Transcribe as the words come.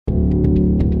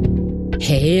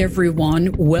Hey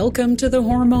everyone, welcome to the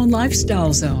Hormone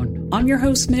Lifestyle Zone. I'm your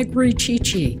host, Meg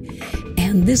Chichi,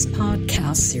 and this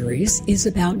podcast series is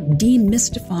about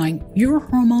demystifying your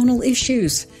hormonal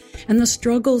issues and the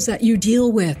struggles that you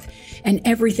deal with and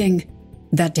everything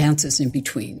that dances in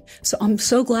between. So I'm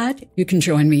so glad you can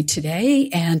join me today.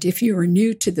 And if you are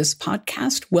new to this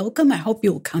podcast, welcome. I hope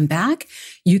you'll come back.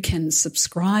 You can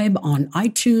subscribe on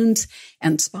iTunes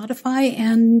and Spotify.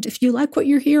 And if you like what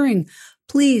you're hearing,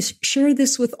 please share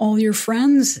this with all your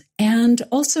friends and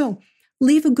also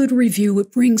leave a good review.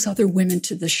 It brings other women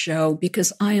to the show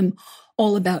because I am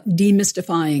all about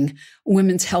demystifying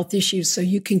women's health issues so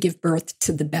you can give birth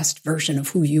to the best version of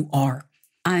who you are.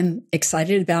 I'm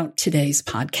excited about today's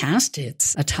podcast.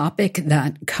 It's a topic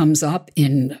that comes up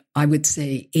in, I would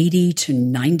say, 80 to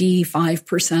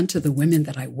 95% of the women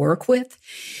that I work with.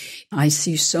 I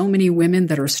see so many women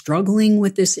that are struggling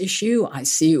with this issue. I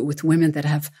see it with women that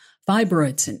have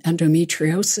fibroids and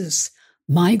endometriosis,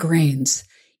 migraines,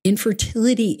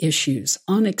 infertility issues,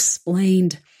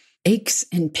 unexplained aches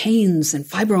and pains and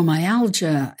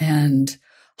fibromyalgia and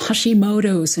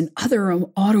Hashimoto's and other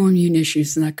autoimmune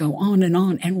issues that go on,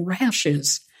 and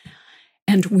rashes.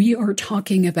 And we are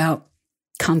talking about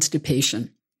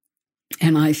constipation.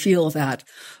 And I feel that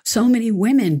so many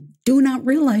women do not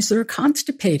realize they're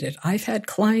constipated. I've had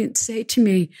clients say to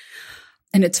me,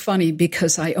 and it's funny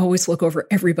because I always look over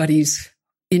everybody's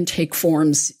intake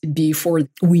forms before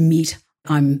we meet.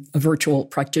 I'm a virtual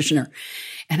practitioner.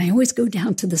 And I always go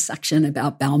down to the section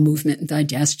about bowel movement and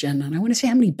digestion. And I want to say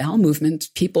how many bowel movements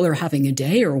people are having a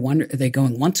day, or are they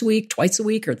going once a week, twice a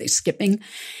week? Are they skipping?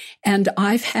 And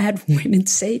I've had women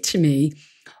say to me,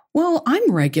 well,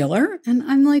 I'm regular. And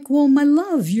I'm like, well, my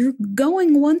love, you're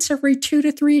going once every 2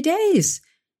 to 3 days.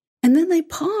 And then they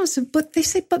pause, but they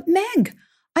say, but Meg,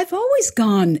 I've always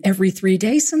gone every 3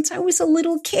 days since I was a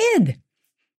little kid.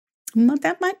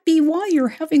 That might be why you're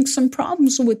having some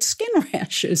problems with skin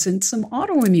rashes and some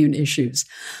autoimmune issues.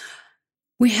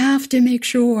 We have to make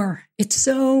sure, it's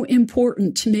so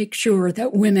important to make sure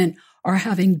that women are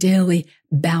having daily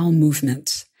bowel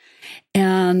movements.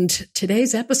 And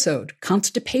today's episode,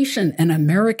 Constipation, an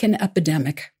American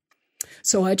Epidemic.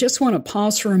 So I just want to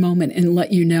pause for a moment and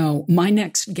let you know my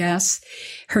next guest,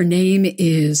 her name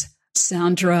is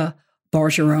Sandra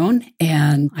Bargeron,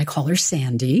 and I call her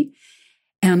Sandy.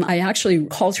 And I actually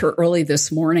called her early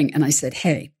this morning and I said,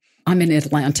 hey, I'm in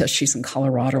Atlanta. She's in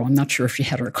Colorado. I'm not sure if she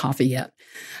had her coffee yet.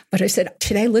 But I said,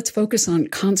 today, let's focus on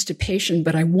constipation,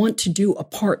 but I want to do a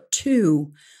part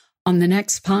 2 on the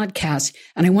next podcast.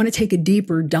 And I want to take a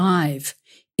deeper dive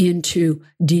into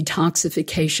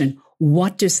detoxification.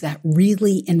 What does that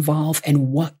really involve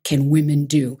and what can women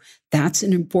do? That's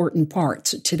an important part.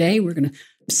 So today we're going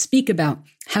to speak about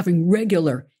having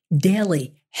regular,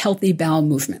 daily, healthy bowel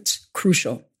movements,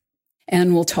 crucial.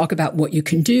 And we'll talk about what you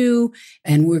can do.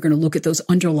 And we're going to look at those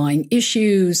underlying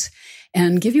issues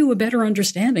and give you a better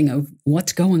understanding of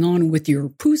what's going on with your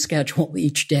poo schedule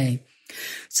each day.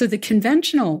 So the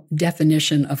conventional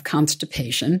definition of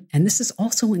constipation, and this is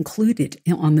also included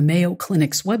on the Mayo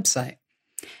Clinic's website,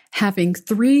 having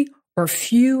 3 or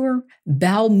fewer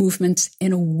bowel movements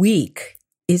in a week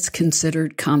is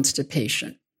considered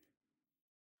constipation.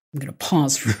 I'm going to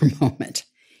pause for a moment.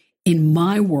 In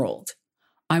my world,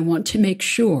 I want to make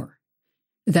sure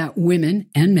that women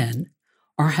and men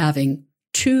are having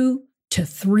 2 to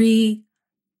 3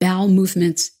 bowel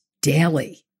movements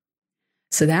daily.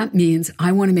 So that means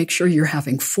I want to make sure you're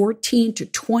having 14 to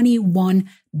 21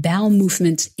 bowel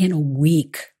movements in a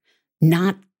week,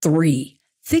 not 3.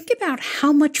 Think about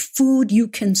how much food you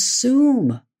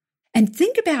consume and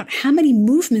think about how many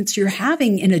movements you're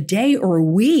having in a day or a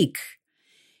week.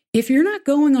 If you're not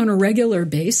going on a regular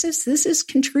basis, this is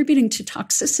contributing to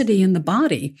toxicity in the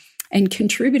body and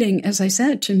contributing, as I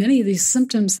said, to many of these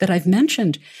symptoms that I've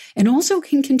mentioned, and also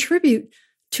can contribute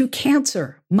to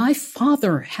cancer. My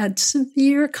father had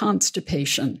severe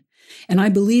constipation, and I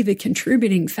believe a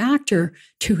contributing factor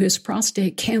to his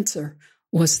prostate cancer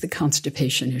was the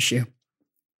constipation issue.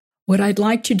 What I'd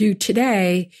like to do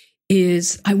today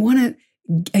is I want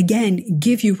to, again,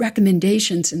 give you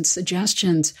recommendations and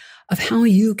suggestions of how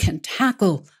you can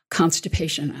tackle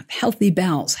constipation of healthy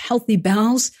bowels. Healthy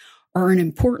bowels are an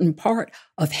important part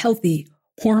of healthy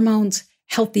hormones,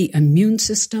 healthy immune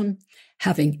system,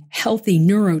 having healthy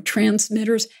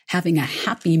neurotransmitters, having a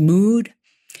happy mood.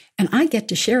 And I get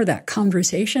to share that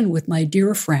conversation with my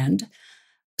dear friend,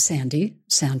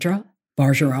 Sandra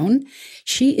Bargeron.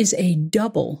 She is a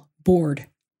double board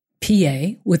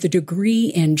PA with a degree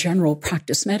in general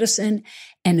practice medicine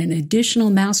and an additional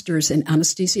master's in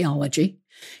anesthesiology.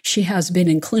 She has been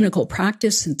in clinical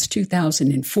practice since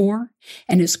 2004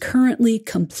 and is currently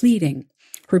completing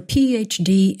her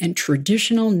PhD in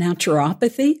traditional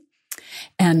naturopathy.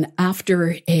 And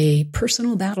after a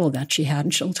personal battle that she had,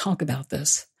 and she'll talk about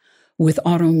this, with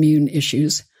autoimmune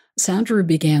issues, Sandra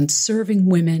began serving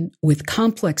women with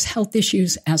complex health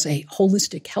issues as a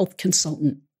holistic health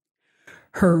consultant.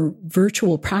 Her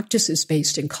virtual practice is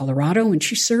based in Colorado, and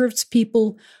she serves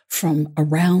people from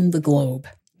around the globe.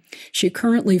 She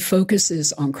currently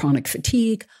focuses on chronic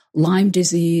fatigue, Lyme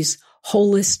disease,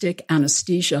 holistic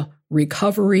anesthesia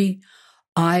recovery.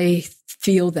 I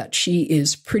feel that she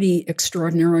is pretty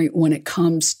extraordinary when it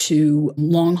comes to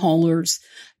long haulers,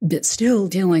 but still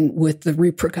dealing with the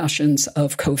repercussions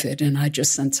of COVID. And I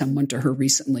just sent someone to her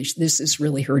recently. This is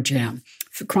really her jam.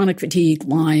 For chronic fatigue,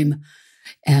 Lyme,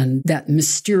 and that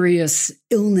mysterious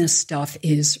illness stuff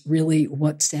is really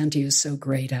what Sandy is so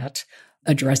great at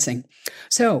addressing.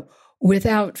 So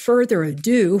without further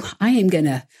ado, I am going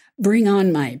to bring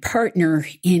on my partner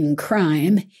in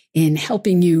crime in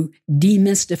helping you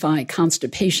demystify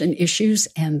constipation issues.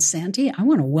 And Sandy, I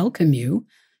want to welcome you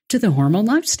to the Hormone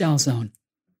Lifestyle Zone.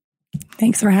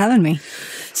 Thanks for having me.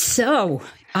 So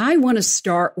I want to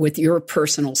start with your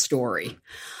personal story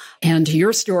and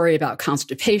your story about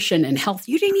constipation and health.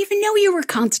 You didn't even know you were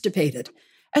constipated,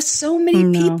 as so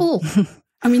many people.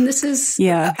 I mean, this is,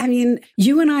 I mean,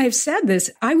 you and I have said this.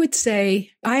 I would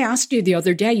say, I asked you the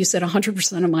other day, you said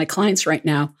 100% of my clients right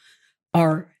now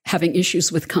are having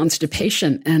issues with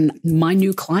constipation. And my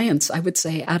new clients, I would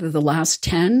say out of the last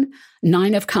 10,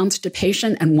 9 have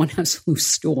constipation and 1 has loose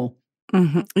stool.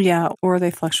 Mm-hmm. Yeah. Or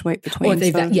they fluctuate between. Or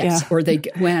they, or they,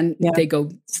 when they go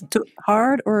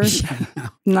hard or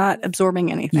not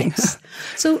absorbing anything. Yes.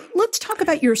 So let's talk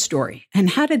about your story. And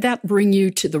how did that bring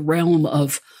you to the realm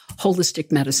of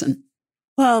holistic medicine?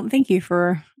 Well, thank you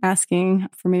for asking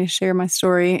for me to share my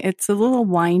story. It's a little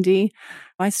windy.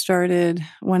 I started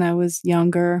when I was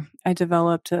younger. I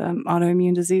developed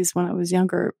autoimmune disease when I was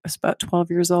younger. I was about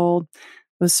 12 years old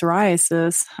with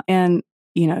psoriasis. And,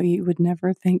 you know, you would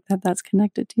never think that that's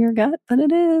connected to your gut, but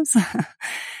it is.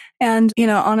 And, you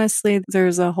know, honestly,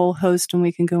 there's a whole host, and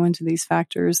we can go into these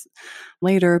factors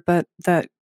later, but that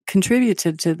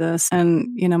contributed to this. And,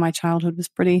 you know, my childhood was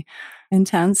pretty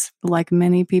intense. Like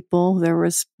many people, there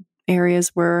was areas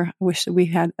where I wish that we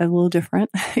had a little different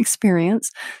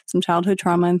experience, some childhood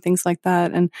trauma and things like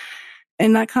that. And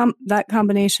that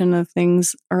combination of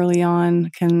things early on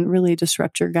can really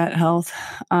disrupt your gut health.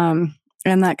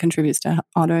 And that contributes to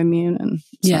autoimmune.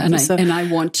 And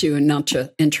I want to, and not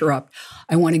to interrupt,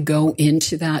 I want to go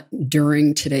into that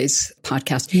during today's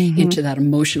podcast, into that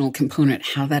emotional component,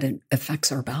 how that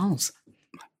affects our bowels.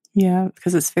 Yeah,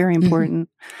 because it's very important.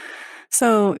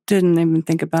 So didn't even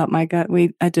think about my gut.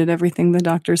 I did everything the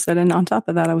doctor said. And on top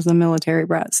of that, I was a military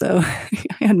brat. So I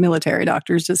had military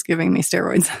doctors just giving me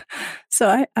steroids.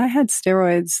 So I had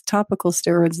steroids, topical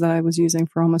steroids that I was using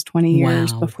for almost 20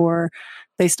 years before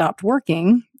they stopped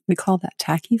working. We call that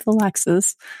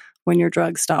tachyphylaxis, when your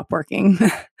drugs stop working.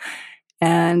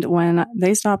 And when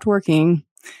they stopped working,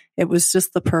 it was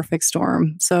just the perfect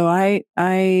storm. So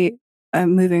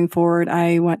moving forward,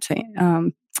 I went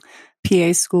to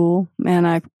PA school, and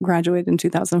I graduated in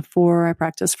 2004. I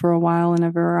practiced for a while in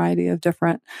a variety of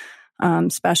different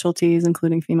specialties,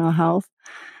 including female health.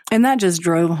 And that just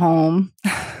drove home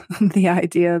the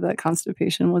idea that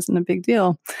constipation wasn't a big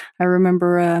deal. I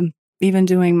remember even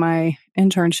doing my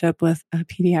internship with a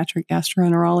pediatric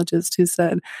gastroenterologist who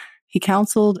said he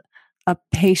counseled a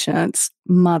patient's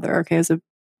mother, as a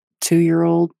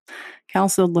 2-year-old,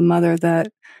 counseled the mother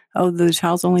that, the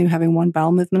child's only having 1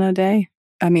 bowel movement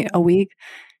a week.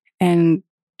 And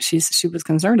she was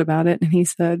concerned about it. And he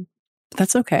said,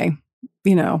 that's okay.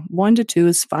 1 to 2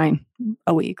 is fine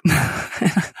a week. And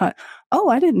I thought,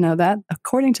 I didn't know that.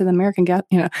 According to the American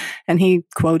and he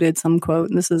quoted some quote,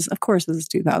 and this is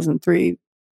 2003.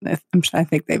 I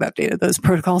think they've updated those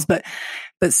protocols, but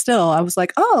still I was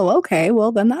like, okay,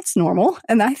 well then that's normal.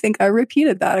 And I think I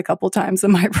repeated that a couple times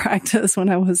in my practice when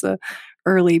I was a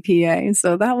early PA.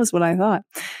 So that was what I thought.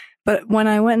 But when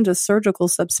I went into surgical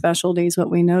subspecialties, what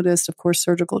we noticed, of course,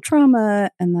 surgical trauma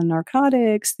and the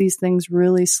narcotics, these things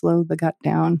really slowed the gut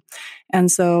down.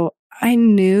 And so I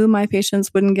knew my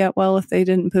patients wouldn't get well if they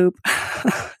didn't poop.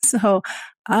 So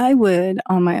I would,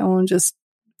 on my own, just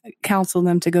counsel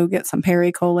them to go get some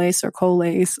pericolase or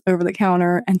colase over the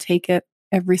counter and take it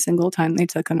every single time they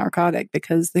took a narcotic,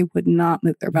 because they would not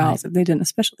move their bowels if they didn't,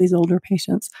 especially these older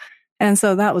patients. And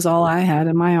so that was all I had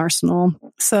in my arsenal.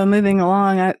 So moving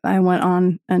along, I went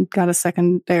on and got a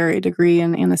secondary degree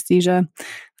in anesthesia.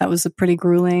 That was a pretty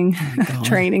grueling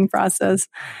training process.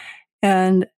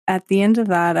 And at the end of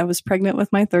that, I was pregnant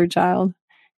with my third child,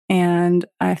 and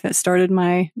I started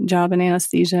my job in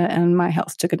anesthesia, and my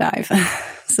health took a dive.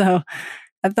 So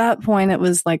at that point, it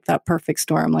was like that perfect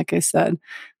storm. Like I said,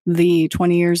 the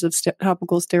 20 years of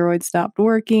topical steroids stopped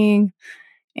working,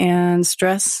 and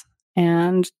stress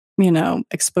and,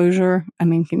 exposure. I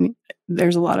mean,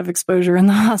 there's a lot of exposure in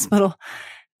the hospital.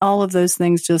 All of those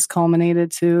things just culminated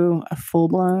to a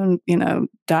full-blown,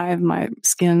 dive. My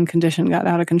skin condition got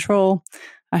out of control.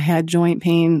 I had joint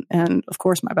pain, and of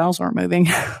course my bowels weren't moving.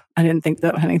 I didn't think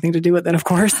that had anything to do with it, of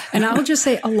course. And I'll just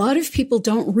say, a lot of people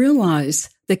don't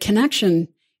realize the connection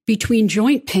between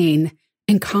joint pain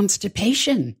and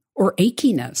constipation or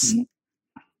achiness.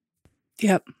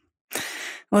 Yep.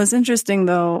 Well, it's interesting,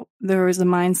 though. There was a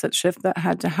mindset shift that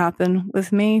had to happen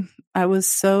with me. I was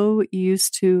so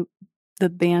used to the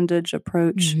bandage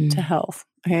approach to health.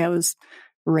 Okay, I was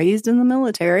raised in the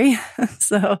military.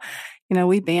 So,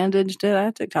 we bandaged it.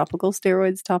 I took topical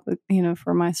steroids,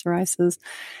 for my psoriasis.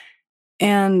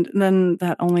 And then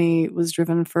that only was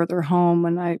driven further home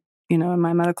when I, in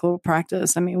my medical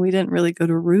practice. I mean, we didn't really go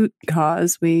to root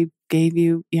cause. We gave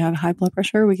you had high blood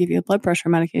pressure. We give you a blood pressure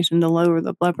medication to lower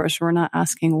the blood pressure. We're not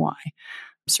asking why.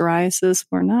 Psoriasis,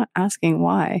 we're not asking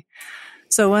why.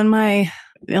 So when my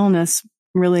illness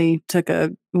really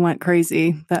went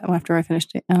crazy, that after I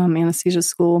finished anesthesia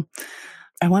school,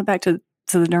 I went back to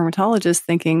the dermatologist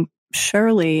thinking,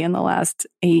 surely in the last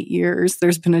 8 years,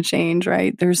 there's been a change,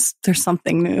 right? There's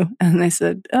something new. And they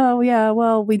said, oh yeah,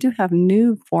 well, we do have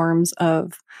new forms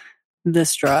of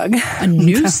this drug. A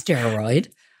new steroid?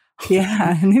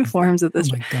 Yeah, new forms of this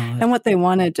drug. God. And what they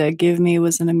wanted to give me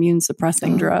was an immune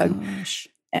suppressing drug. Gosh.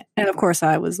 And of course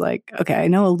I was like, okay, I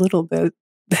know a little bit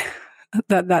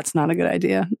that's not a good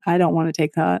idea. I don't want to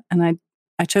take that. And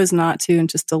I chose not to, and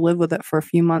just to live with it for a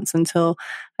few months until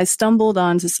I stumbled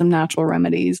onto some natural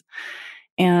remedies.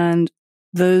 And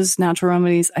those natural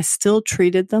remedies, I still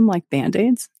treated them like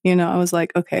Band-Aids. I was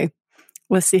like, okay,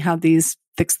 let's see how these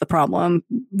fix the problem.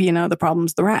 The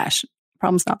problem's the rash.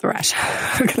 Problem's not the rash.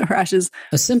 The rash is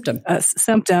a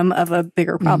symptom of a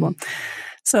bigger problem.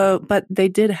 So, but they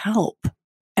did help.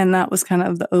 And that was kind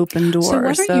of the open door. So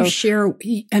why don't you share,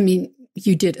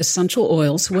 you did essential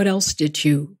oils. What else did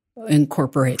you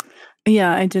incorporate?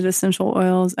 Yeah, I did essential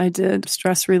oils. I did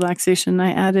stress relaxation.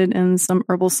 I added in some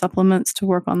herbal supplements to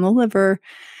work on the liver.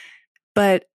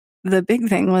 But the big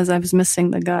thing was I was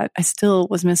missing the gut. I still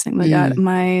was missing the gut.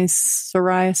 My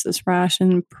psoriasis rash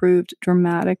improved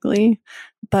dramatically,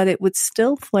 but it would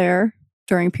still flare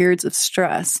during periods of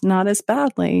stress. Not as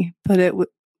badly, but it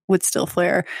would still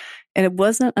flare. And it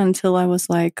wasn't until I was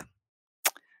like,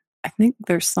 I think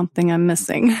there's something I'm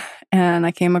missing. And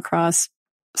I came across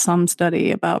some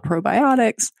study about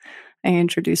probiotics. I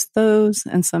introduced those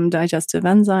and some digestive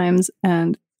enzymes,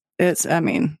 and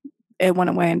it went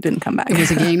away and didn't come back. It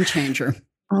was a game changer.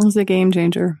 It was a game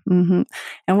changer. Mm-hmm.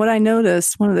 And what I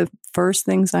noticed, one of the first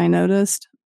things I noticed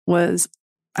was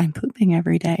I'm pooping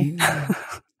every day.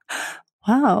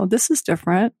 Wow, this is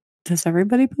different. Does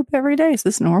everybody poop every day? Is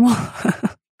this normal?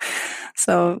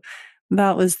 So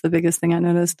that was the biggest thing I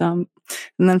noticed. And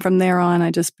then from there on,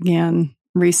 I just began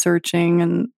researching,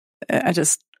 and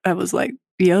I was like,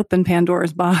 you open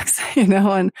Pandora's box, and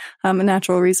I'm a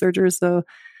natural researcher. So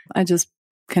I just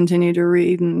continued to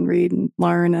read and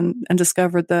learn and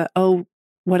discovered that,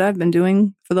 what I've been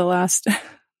doing for the last,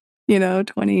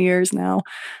 20 years now,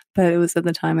 but it was at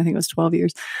the time, I think it was 12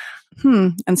 years,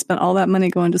 and spent all that money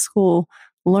going to school,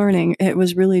 learning. It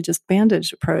was really just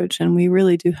bandage approach. And we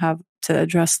really do have to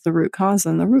address the root cause.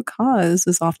 And the root cause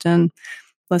is often,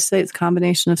 let's say it's a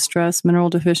combination of stress, mineral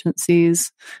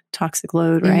deficiencies, toxic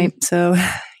load, right? So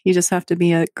you just have to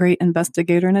be a great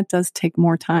investigator, and it does take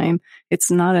more time.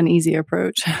 It's not an easy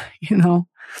approach,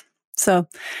 So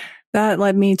that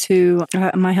led me to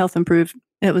my health improved.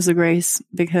 It was a grace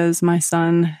because my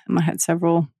son, I had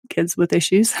several kids with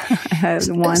issues. I had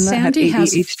one Sandy that had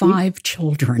ADHD. has 5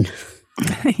 children.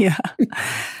 Yeah.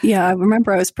 I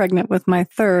remember I was pregnant with my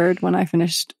third when I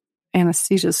finished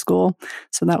anesthesia school.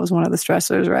 So that was one of the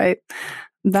stressors, right?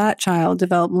 That child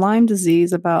developed Lyme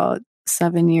disease about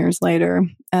 7 years later.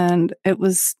 And it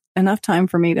was enough time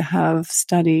for me to have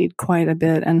studied quite a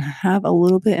bit and have a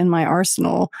little bit in my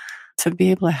arsenal to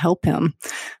be able to help him.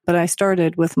 But I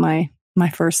started with my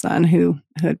first son who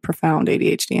had profound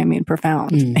ADHD. I mean,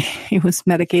 profound. He was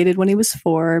medicated when he was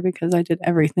 4 because I did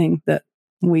everything that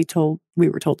we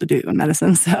were told to do in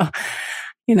medicine. So,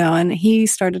 and he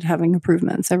started having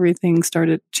improvements. Everything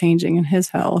started changing in his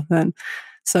health. And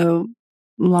so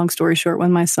long story short,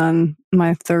 when my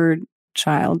third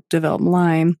child developed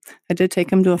Lyme, I did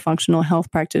take him to a functional health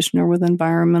practitioner with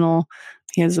environmental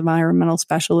he is an environmental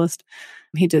specialist.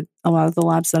 He did a lot of the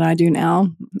labs that I do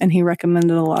now, and he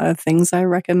recommended a lot of things I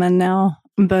recommend now.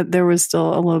 But there was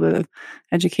still a little bit of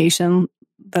education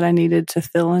that I needed to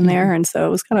fill in there. And so it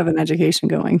was kind of an education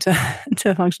going to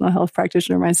a functional health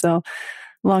practitioner myself.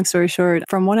 Long story short,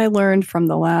 from what I learned from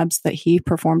the labs that he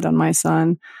performed on my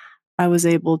son, I was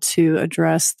able to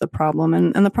address the problem.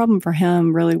 And the problem for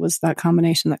him really was that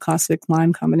combination, that classic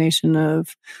Lyme combination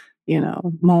of,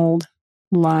 mold,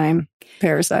 Lyme,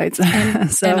 parasites.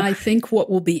 And I think what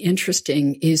will be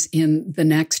interesting is in the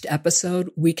next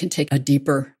episode, we can take a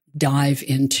deeper dive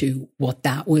into what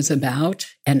that was about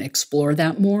and explore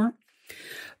that more.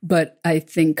 But I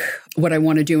think what I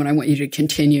want to do, and I want you to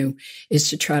continue, is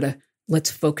to try to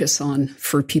let's focus on,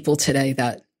 for people today,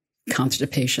 that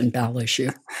constipation bowel issue.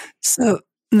 So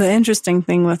the interesting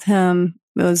thing with him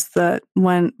was that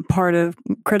one part of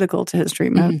critical to his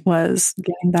treatment was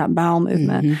getting that bowel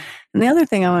movement. And the other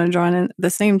thing I want to draw in, at the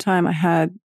same time, I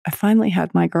finally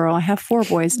had my girl. I have 4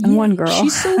 boys and 1 girl.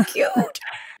 She's so cute.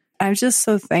 I'm just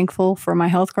so thankful for my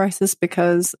health crisis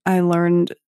because I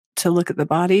learned to look at the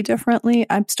body differently.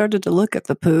 I started to look at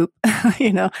the poop,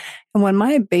 and when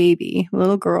my baby,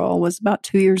 little girl, was about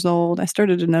 2 years old, I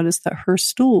started to notice that her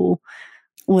stool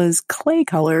was clay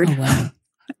colored. Oh, wow.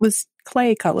 It was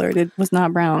clay colored. It was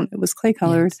not brown. It was clay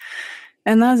colored. Yes.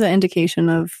 And that was an indication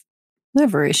of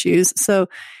liver issues. So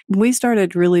we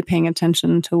started really paying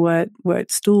attention to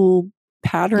what stool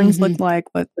patterns looked like,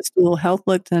 what the stool health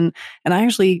looked, and I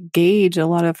actually gauge a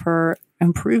lot of her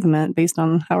improvement based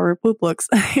on how her poop looks,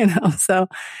 So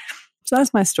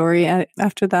that's my story.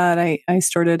 After that, I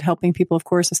started helping people. Of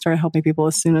course, I started helping people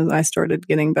as soon as I started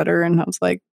getting better, and I was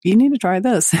like, you need to try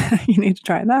this, you need to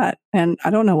try that, and I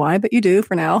don't know why, but you do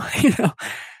for now,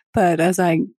 But as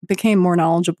I became more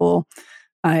knowledgeable,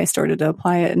 I started to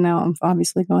apply it, and now I'm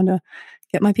obviously going to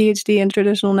get my PhD in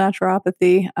traditional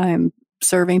naturopathy. I'm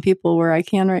serving people where I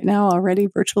can right now already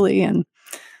virtually. And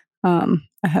I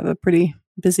have a pretty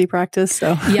busy practice.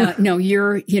 So yeah, no,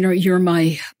 you're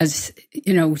my, as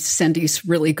Cindy's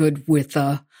really good with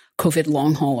COVID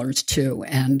long haulers too.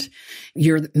 And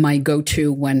you're my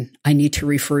go-to when I need to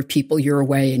refer people your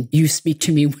way. And you speak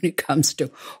to me when it comes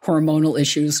to hormonal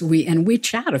issues. We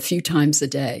chat a few times a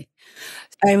day.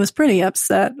 I was pretty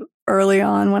upset early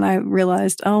on when I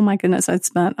realized, oh my goodness, I'd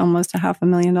spent almost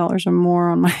 $500,000 or more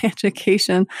on my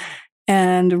education.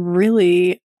 And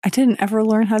really, I didn't ever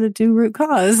learn how to do root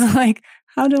cause. Like,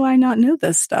 how do I not know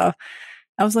this stuff?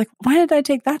 I was like, why did I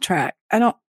take that track?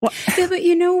 Yeah, but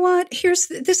you know what?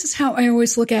 This is how I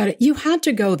always look at it. You had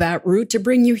to go that route to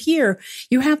bring you here.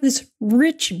 You have this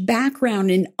rich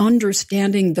background in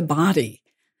understanding the body.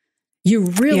 You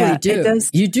really do.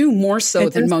 You do more so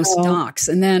than most docs.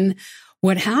 And then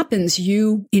what happens,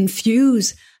 you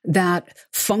infuse that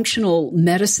functional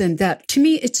medicine that, to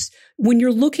me, it's when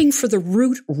you're looking for the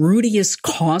rootiest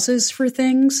causes for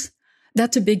things,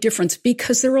 that's a big difference,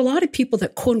 because there are a lot of people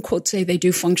that quote unquote say they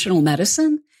do functional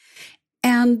medicine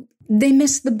and they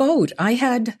miss the boat. I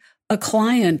had a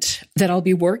client that I'll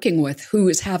be working with who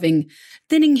is having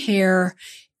thinning hair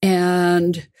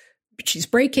and she's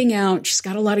breaking out. She's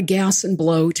got a lot of gas and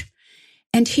bloat.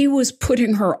 And he was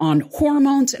putting her on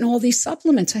hormones and all these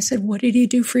supplements. I said, what did he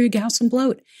do for your gas and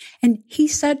bloat? And he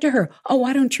said to her, oh,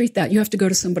 I don't treat that. You have to go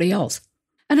to somebody else.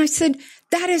 And I said,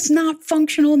 that is not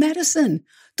functional medicine.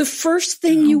 The first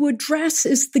thing you address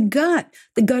is the gut.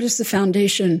 The gut is the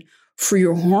foundation for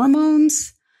your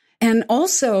hormones. And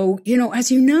also,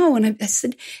 as you know, and I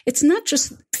said, it's not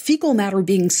just fecal matter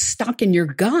being stuck in your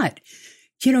gut.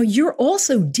 You're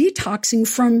also detoxing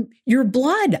from your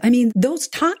blood. I mean, those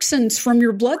toxins from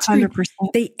your bloodstream, 100%.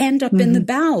 They end up in the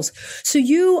bowels. So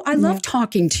I love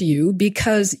talking to you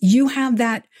because you have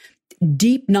that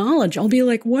deep knowledge. I'll be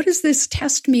like, what does this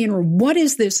test mean? Or what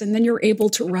is this? And then you're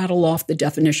able to rattle off the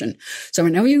definition. So I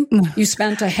know you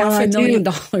spent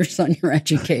 $500,000 on your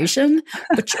education,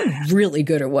 but you're really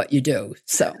good at what you do.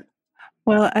 So,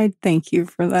 well, I thank you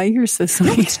for that. You're so sweet.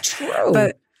 No, it's true.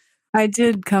 But I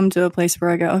did come to a place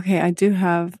where I go, okay, I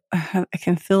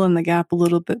can fill in the gap a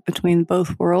little bit between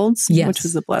both worlds, which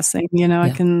is a blessing. I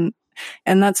can,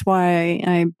 and that's why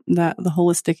the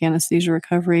holistic anesthesia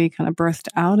recovery kind of birthed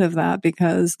out of that,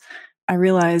 because I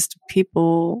realized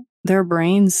people, their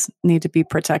brains need to be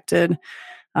protected,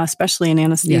 especially in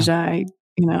anesthesia,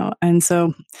 and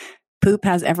so poop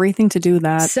has everything to do with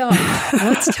that. So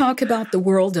let's talk about the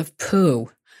world of poo.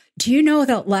 Do you know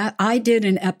that I did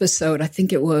an episode, I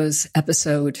think it was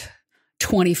episode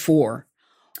 24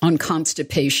 on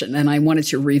constipation, and I wanted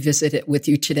to revisit it with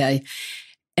you today.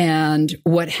 And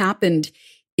what happened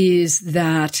is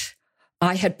that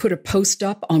I had put a post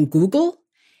up on Google,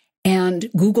 And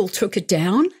Google took it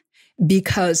down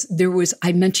because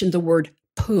I mentioned the word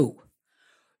poo.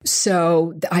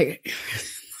 So I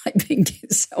think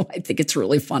it's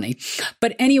really funny.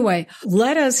 But anyway,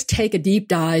 let us take a deep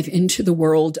dive into the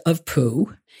world of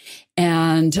poo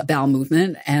and bowel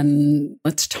movement, and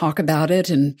let's talk about it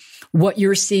and what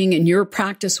you're seeing in your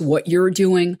practice, what you're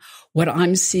doing, what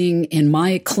I'm seeing in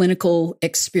my clinical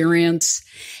experience,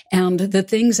 and the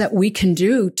things that we can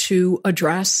do to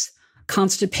address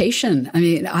constipation. I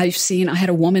mean, I had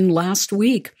a woman last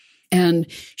week, and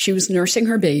she was nursing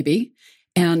her baby,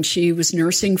 and she was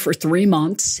nursing for 3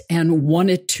 months and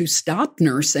wanted to stop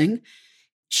nursing.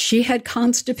 She had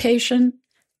constipation.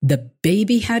 The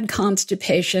baby had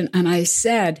constipation. And I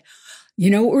said, you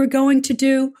know what we're going to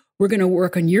do? We're going to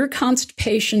work on your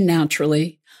constipation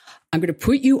naturally. I'm going to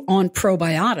put you on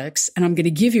probiotics, and I'm going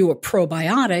to give you a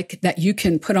probiotic that you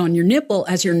can put on your nipple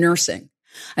as you're nursing.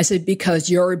 I said, because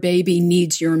your baby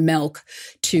needs your milk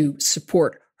to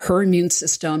support her immune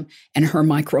system and her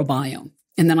microbiome.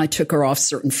 And then I took her off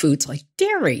certain foods like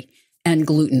dairy and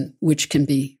gluten, which can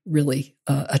be really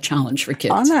a challenge for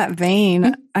kids. On that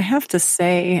vein, I have to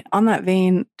say,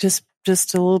 just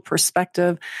a little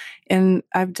perspective, and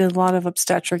I've did a lot of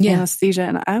obstetric anesthesia,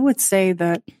 and I would say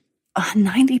that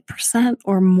 90%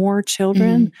 or more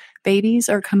children, babies,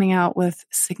 are coming out with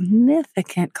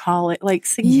significant colic, like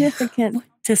significant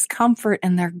discomfort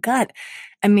in their gut.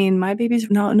 I mean, my baby's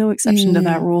no exception to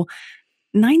that rule.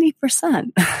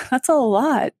 90%. That's a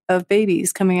lot of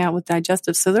babies coming out with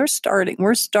digestive. So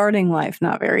we're starting life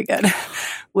not very good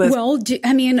with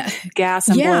gas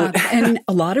and bloat. And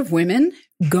a lot of women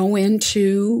go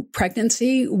into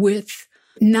pregnancy with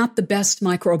not the best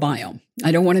microbiome.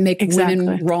 I don't want to make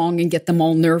women wrong and get them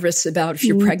all nervous about if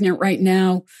you're pregnant right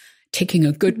now, taking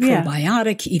a good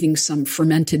probiotic, eating some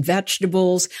fermented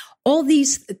vegetables. All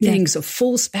these things, a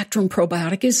full spectrum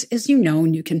probiotic is, as you know,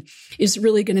 and is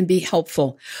really going to be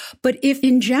helpful. But if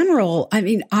in general, I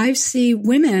mean, I see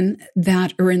women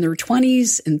that are in their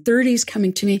 20s and 30s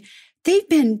coming to me, they've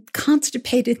been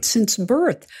constipated since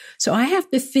birth. So I have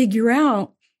to figure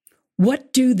out,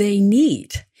 what do they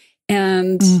need?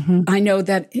 And I know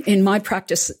that in my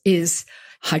practice is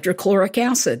hydrochloric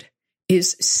acid.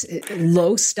 Is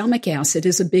low stomach acid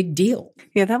is a big deal.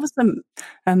 Yeah, that was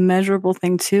a measurable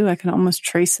thing too. I can almost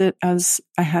trace it as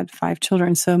I had 5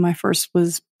 children. So my first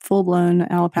was full-blown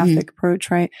allopathic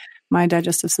approach, right? My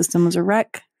digestive system was a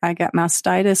wreck. I got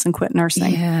mastitis and quit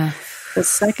nursing. Yeah. The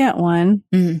second one,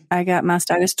 I got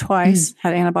mastitis twice,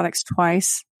 had antibiotics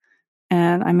twice,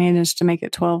 and I managed to make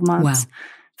it 12 months. Wow.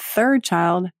 Third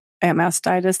child, I got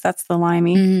mastitis, that's the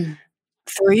limey,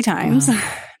 3 times. Wow.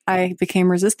 I became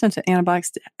resistant to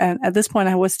antibiotics. And at this point,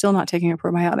 I was still not taking a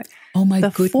probiotic. Oh, my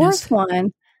goodness. The fourth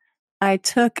one, I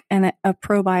took a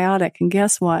probiotic. And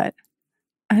guess what?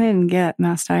 I didn't get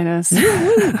mastitis.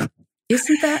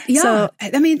 Isn't that? Yeah. So,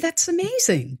 I mean, that's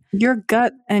amazing. Your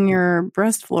gut and your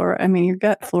breast flora, your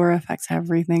gut flora affects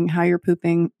everything. How you're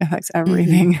pooping affects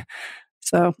everything.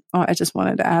 So I just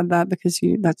wanted to add that because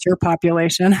that's your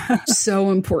population. So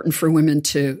important for women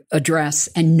to address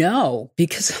and know,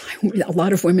 because a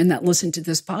lot of women that listen to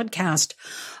this podcast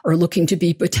are looking to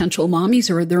be potential mommies,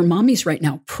 or they're mommies right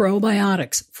now.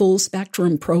 Probiotics, full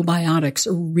spectrum probiotics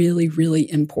are really, really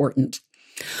important.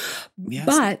 Yes.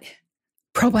 But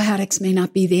probiotics may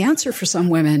not be the answer for some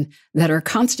women that are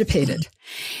constipated.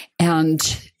 And,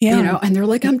 and they're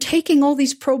like, I'm taking all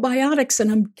these probiotics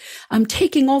and I'm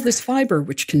taking all this fiber,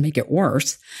 which can make it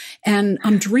worse. And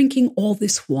I'm drinking all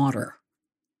this water.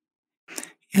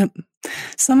 Yep.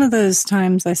 Some of those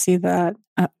times I see that,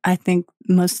 I think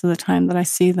most of the time that I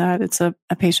see that, it's a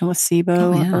patient with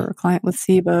SIBO or a client with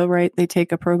SIBO, right? They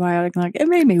take a probiotic and it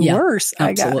made me worse.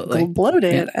 Absolutely. I got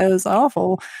bloated. It was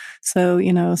awful. So,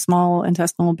 small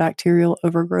intestinal bacterial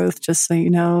overgrowth, just so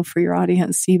you know, for your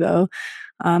audience, SIBO,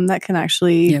 that can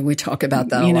actually... Yeah, we talk about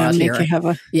that a lot here. You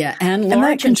have and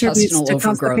large intestinal overgrowth.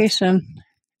 Constipation.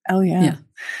 Oh, yeah.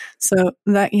 So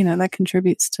that, that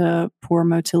contributes to poor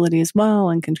motility as well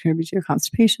and contributes to your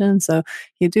constipation. So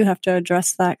you do have to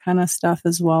address that kind of stuff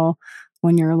as well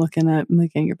when you're looking at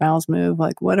making your bowels move.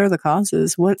 Like, what are the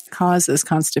causes? What causes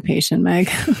constipation,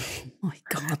 Meg? My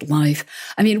God, life.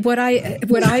 I mean, what I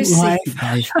see,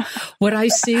 what I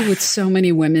see with so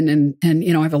many women,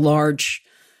 and I have a large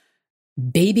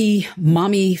baby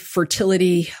mommy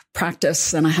fertility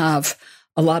practice, and I have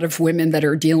a lot of women that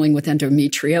are dealing with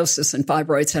endometriosis and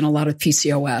fibroids and a lot of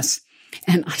PCOS.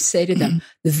 And I say to them,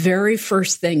 the very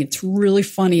first thing, it's really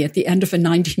funny, at the end of a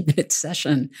 90-minute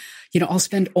session, I'll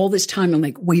spend all this time. I'm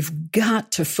like, we've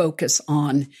got to focus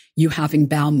on you having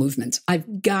bowel movements.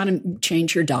 I've got to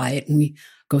change your diet. And we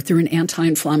go through an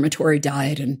anti-inflammatory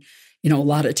diet. And, a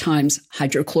lot of times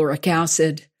hydrochloric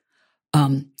acid,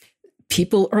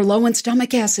 people are low in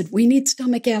stomach acid. We need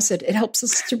stomach acid. It helps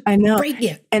us to break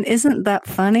it. And isn't that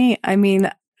funny? I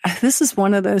mean, this is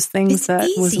one of those things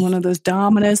was one of those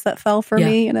dominoes that fell for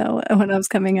me, when I was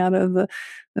coming out of the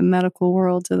medical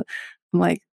world. I'm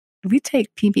like, we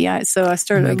take PPIs. So I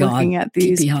started looking at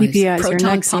these PPIs,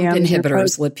 proton pump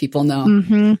inhibitors, let people know.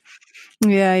 Mm-hmm.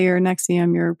 Yeah, your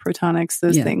Nexium, your Protonics,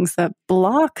 those things that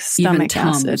block stomach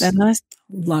acid. And a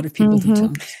lot of people do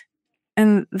Tums.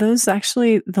 And those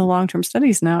actually, the long-term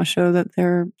studies now show that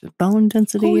there are bone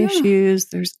density issues.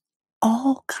 There's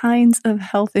all kinds of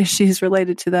health issues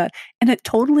related to that. And it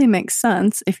totally makes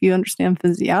sense if you understand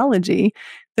physiology.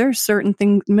 There are certain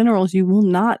minerals you will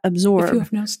not absorb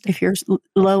if you're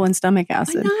low in stomach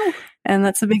acid. And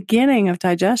that's the beginning of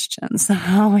digestion. So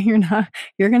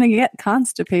you're going to get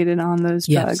constipated on those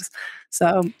drugs.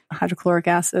 So hydrochloric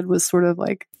acid was sort of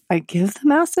like, I give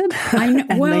them acid and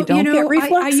they don't get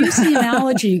reflux. I use the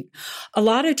analogy a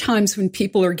lot of times when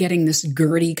people are getting this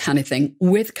GERD kind of thing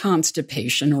with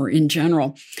constipation or in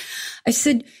general. I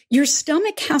said, your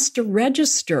stomach has to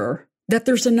register that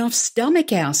there's enough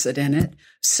stomach acid in it.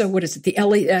 So what is it? The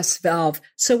LAS valve.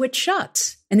 So it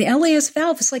shuts. And the LAS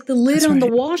valve is like the lid on the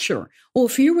washer. Well,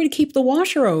 if you were to keep the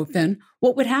washer open,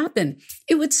 what would happen?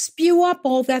 It would spew up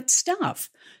all that stuff.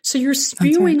 So you're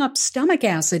spewing up stomach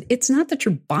acid. It's not that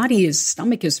your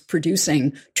stomach is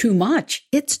producing too much.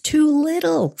 It's too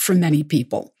little for many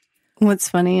people. What's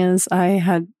funny is I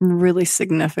had really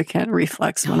significant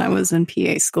reflux when I was in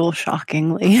PA school,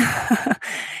 shockingly.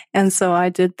 And so I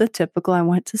did the typical. I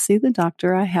went to see the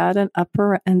doctor. I had an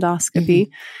upper endoscopy.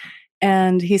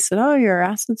 And he said, oh, your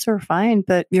acids are fine,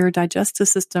 but your digestive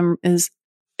system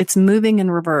it's moving in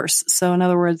reverse. So in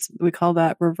other words, we call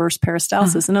that reverse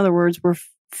peristalsis. In other words,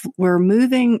 we're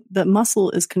moving, the muscle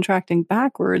is contracting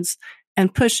backwards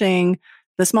and pushing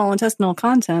the small intestinal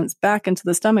contents back into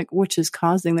the stomach, which is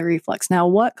causing the reflux. Now,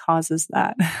 what causes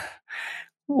that?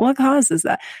 What causes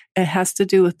that? It has to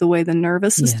do with the way the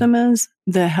nervous system is,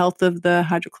 the health of the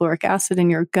hydrochloric acid in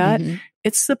your gut.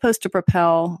 It's supposed to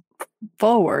propel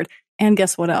forward. And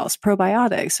guess what else?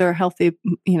 Probiotics are healthy,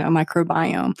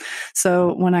 microbiome.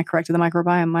 So when I corrected the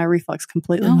microbiome, my reflux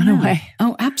completely went away.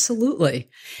 Oh, absolutely.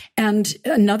 And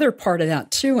another part of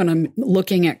that too, when I'm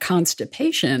looking at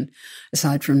constipation,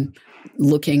 aside from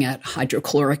looking at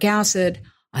hydrochloric acid,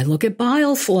 I look at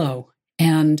bile flow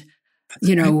and,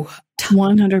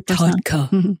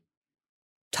 100%.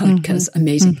 Tudka's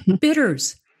amazing.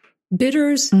 Bitters,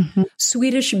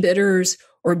 Swedish bitters,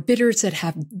 or bitters that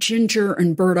have ginger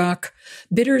and burdock.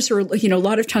 Bitters are, a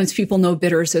lot of times people know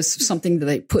bitters as something that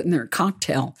they put in their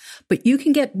cocktail, but you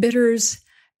can get bitters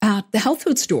at the health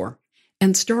food store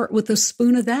and start with a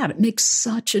spoon of that. It makes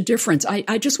such a difference.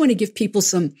 I just want to give people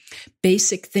some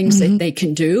basic things that they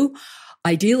can do.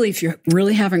 Ideally, if you're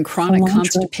really having chronic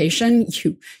constipation,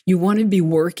 you want to be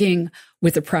working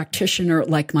with a practitioner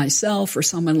like myself or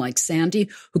someone like Sandy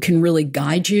who can really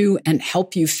guide you and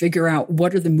help you figure out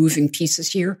what are the moving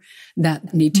pieces here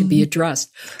that need to be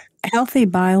addressed. Healthy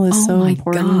bile is so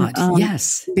important. God,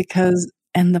 yes. Because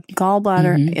the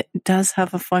gallbladder, it does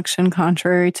have a function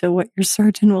contrary to what your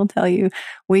surgeon will tell you.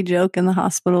 We joke in the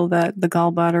hospital that the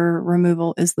gallbladder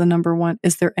removal is the number one.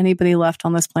 Is there anybody left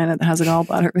on this planet that has a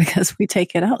gallbladder? Because we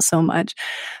take it out so much.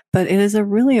 But it is a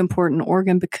really important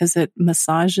organ because it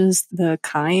massages the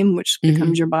chyme, which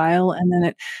becomes your bile. And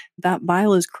then that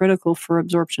bile is critical for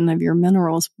absorption of your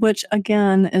minerals, which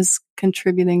again is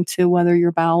contributing to whether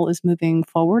your bowel is moving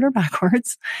forward or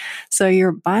backwards. So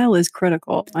your bile is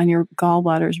critical and your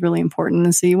gallbladder is really important.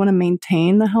 And so you want to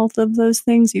maintain the health of those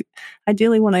things. You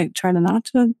ideally want to try to not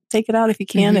to take it out if you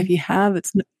can. If you have,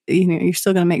 it's, you're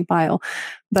still going to make bile,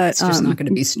 but it's just not going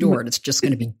to be stored. It's just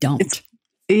going to be dumped.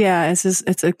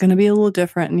 It's going to be a little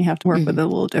different and you have to work with it a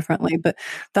little differently. But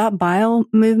that bile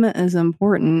movement is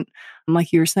important,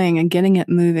 like you were saying, and getting it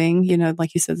moving,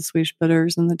 like you said, the Swedish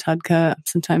bitters and the Tudka,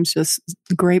 sometimes just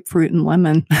grapefruit and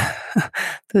lemon.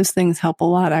 Those things help a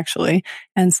lot, actually.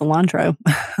 And cilantro.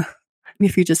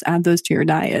 If you just add those to your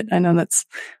diet. I know that's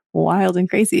wild and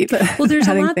crazy, but there's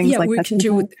a lot we can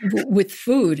do with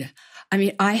food. I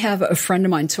mean, I have a friend of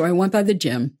mine, so I went by the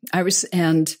gym.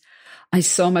 I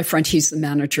saw my friend, he's the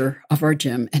manager of our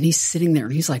gym, and he's sitting there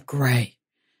and he's like, Gray.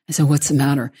 I said, what's the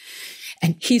matter?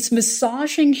 And he's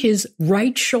massaging his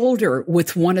right shoulder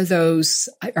with one of those,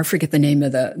 I forget the name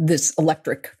of this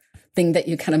electric thing that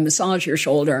you kind of massage your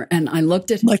shoulder. And I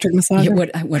looked at electric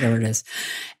massager, whatever it is.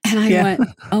 And I went,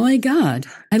 oh my God.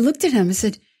 I looked at him. I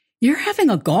said, you're having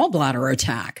a gallbladder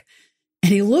attack.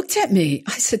 And he looked at me.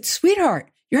 I said, sweetheart,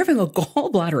 you're having a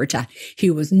gallbladder attack. He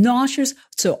was nauseous.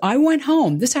 So I went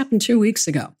home. This happened 2 weeks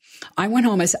ago. I went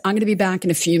home. I said, I'm going to be back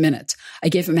in a few minutes. I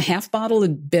gave him a half bottle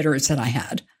of bitters that I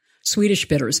had. Swedish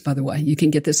bitters, by the way. You can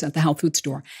get this at the health food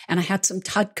store. And I had some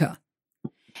Tudka.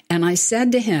 And I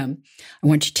said to him, I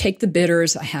want you to take the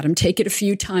bitters. I had him take it a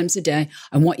few times a day.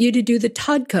 I want you to do the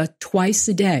Tudka twice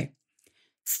a day.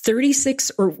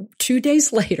 36 or 2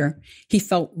 days later, he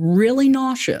felt really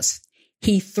nauseous.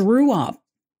 He threw up,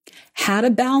 had a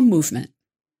bowel movement,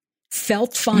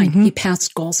 felt fine. He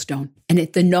passed gallstone, and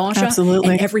the nausea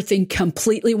and everything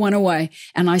completely went away.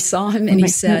 And I saw him and he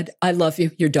said, I love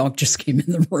you. Your dog just came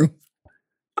in the room.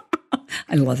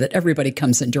 I love it. Everybody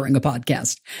comes in during a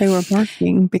podcast. They were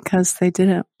barking because they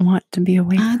didn't want to be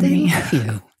away from me. They love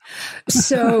you.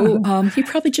 So he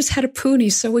probably just had a poo and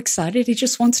he's so excited. He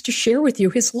just wants to share with you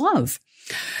his love.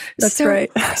 That's right.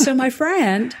 So my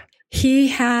friend, he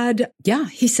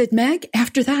said, Meg,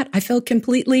 after that, I felt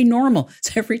completely normal.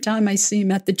 So every time I see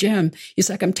him at the gym, he's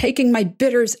like, I'm taking my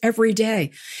bitters every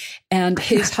day. And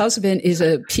his husband is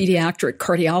a pediatric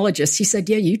cardiologist. He said,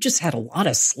 yeah, you just had a lot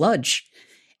of sludge.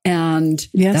 And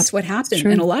that's what happened.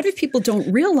 And a lot of people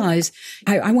don't realize,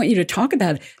 I want you to talk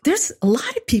about it. There's a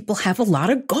lot of people have a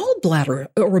lot of gallbladder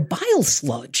or bile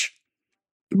sludge.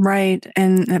 Right.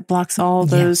 And it blocks all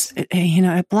those,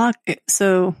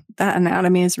 so that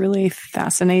anatomy is really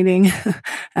fascinating.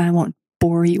 And I won't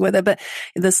bore you with it, but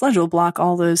the sludge will block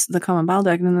all those, the common bile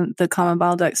duct, and then the common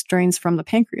bile duct drains from the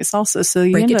pancreas also. So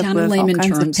you break end it up down with in layman all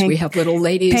kinds terms. of We have little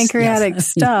ladies. Pancreatic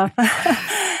stuff.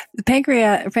 The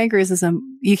pancreas is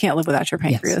you can't live without your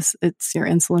pancreas. It's your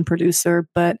insulin producer.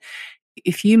 But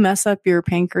if you mess up your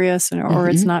pancreas or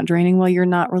it's not draining well, you're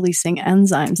not releasing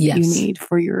enzymes that you need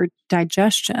for your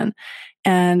digestion.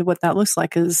 And what that looks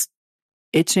like is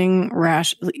itching,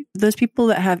 rash. Those people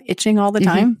that have itching all the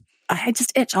time, I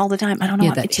just itch all the time. I don't know.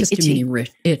 Yeah, that histamine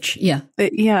itch. Yeah.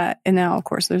 And now, of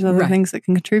course, there's other things that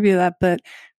can contribute to that, but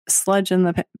sludge in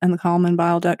the common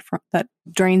bile duct that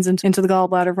drains into the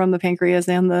gallbladder from the pancreas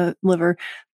and the liver,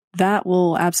 that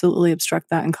will absolutely obstruct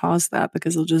that and cause that,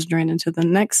 because it'll just drain into the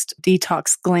next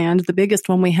detox gland, the biggest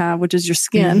one we have, which is your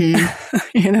skin.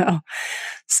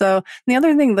 So the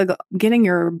other thing, getting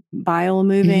your bile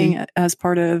moving as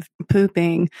part of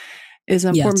pooping is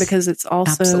important because it's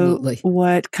also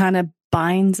what kind of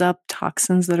binds up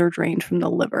toxins that are drained from the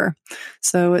liver.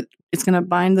 So it's going to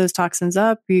bind those toxins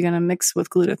up. You're going to mix with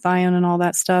glutathione and all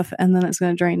that stuff, and then it's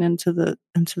going to drain into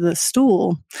the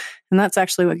stool. And that's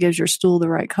actually what gives your stool the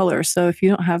right color. So if you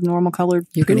don't have normal colored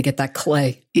you're going to get that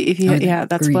clay.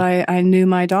 That's green. Why I knew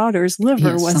my daughter's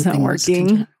liver wasn't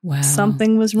working.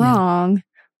 Something was wrong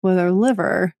with her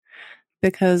liver,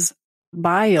 because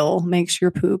bile makes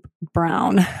your poop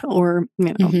brown, or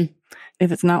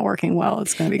if it's not working well,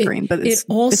 it's going to be green. But it's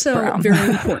also very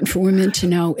important for women to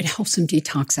know it helps them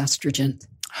detox estrogen.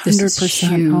 This 100%. is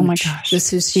huge. Oh my gosh,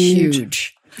 this is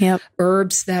huge. Yep.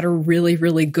 Herbs that are really,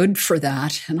 really good for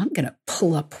that. And I'm going to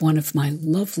pull up one of my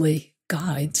lovely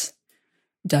guides,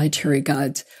 dietary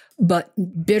guides. But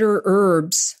bitter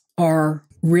herbs are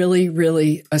really,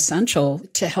 really essential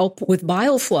to help with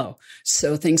bile flow.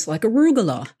 So things like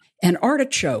arugula and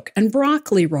artichoke and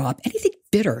broccoli rabe, anything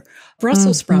bitter,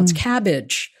 Brussels sprouts,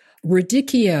 cabbage,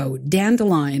 radicchio,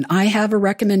 dandelion. I have a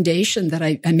recommendation that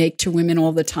I make to women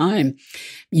all the time.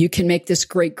 You can make this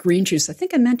great green juice. I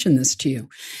think I mentioned this to you.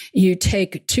 You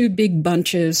take 2 big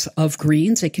bunches of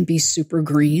greens. It can be super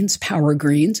greens, power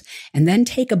greens, and then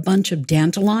take a bunch of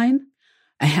dandelion,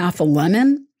 a half a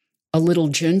lemon, a little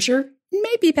ginger,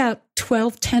 maybe about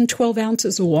 12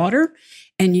 ounces of water.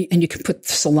 And you can put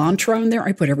cilantro in there.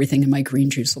 I put everything in my green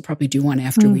juice. I'll probably do one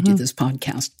after we do this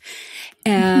podcast.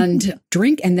 And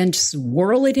drink, and then just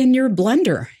swirl it in your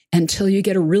blender until you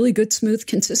get a really good smooth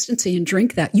consistency, and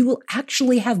drink that. You will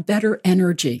actually have better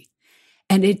energy.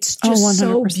 And it's just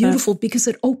so beautiful because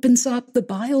it opens up the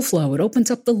bile flow. It opens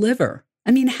up the liver.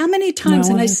 I mean, how many times?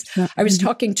 And I was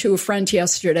talking to a friend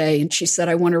yesterday, and she said,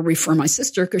 I want to refer my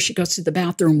sister because she goes to the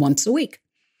bathroom once a week.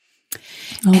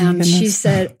 And she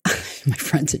said, my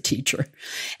friend's a teacher,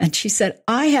 and she said,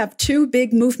 I have 2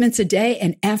 big movements a day,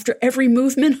 and after every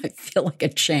movement, I feel like a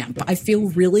champ. I feel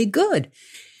really good.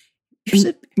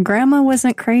 Grandma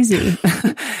wasn't crazy.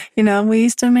 We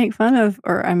used to make fun of,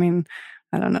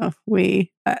 I don't know.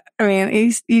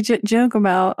 You joke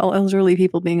about elderly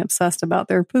people being obsessed about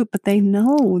their poop, but they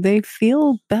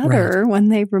feel better when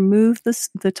they remove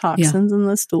the toxins in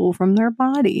the stool from their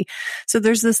body. So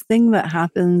there's this thing that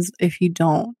happens if you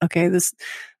don't. Okay,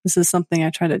 This is something I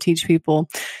try to teach people.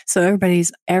 So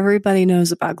everybody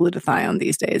knows about glutathione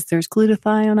these days. There's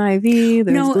glutathione IV.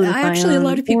 There's glutathione actually, a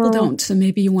lot of people oral. don't. So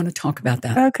maybe you want to talk about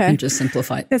that. Okay. And just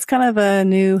simplify it. It's kind of a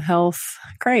new health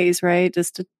craze, right?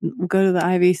 Just to go to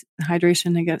the IV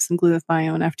hydration and get some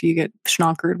glutathione after you get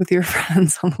schnockered with your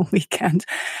friends on the weekend.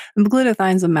 And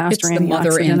glutathione a master antioxidant. It's the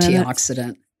mother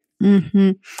antioxidant.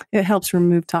 Mm-hmm. It helps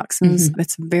remove toxins.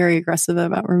 It's very aggressive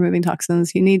about removing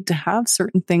toxins. You need to have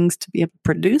certain things to be able to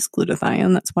produce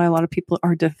glutathione. That's why a lot of people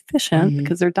are deficient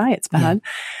because their diet's bad. Yeah.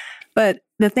 But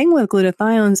the thing with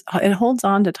glutathione, it holds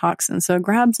on to toxins. So it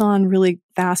grabs on really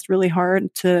fast, really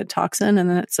hard to toxin, and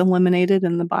then it's eliminated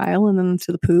in the bile and then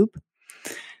to the poop.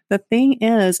 The thing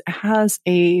is, it has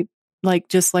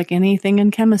just like anything in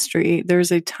chemistry,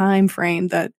 there's a time frame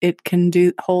that it can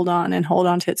hold on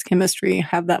to its chemistry,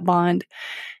 have that bond.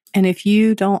 And if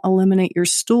you don't eliminate your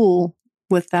stool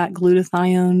with that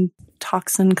glutathione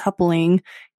toxin coupling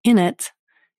in it,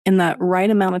 in that right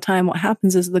amount of time, what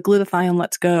happens is the glutathione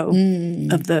lets go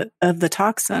of the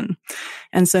toxin.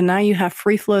 And so now you have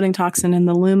free floating toxin in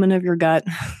the lumen of your gut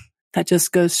that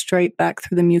just goes straight back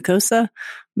through the mucosa,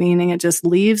 meaning it just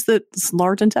leaves the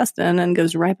large intestine and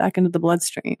goes right back into the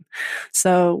bloodstream.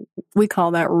 So we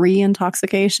call that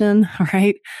re-intoxication,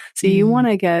 right? So you want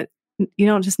to you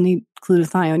don't just need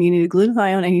glutathione. You need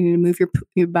glutathione and you need to move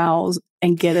your bowels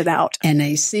and get it out.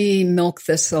 NAC, milk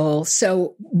thistle.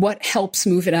 So what helps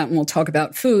move it out? And we'll talk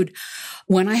about food.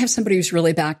 When I have somebody who's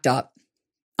really backed up,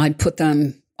 I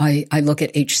look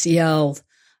at HCl.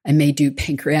 I may do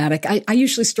pancreatic. I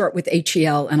usually start with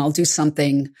HCl and I'll do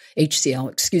something,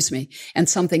 and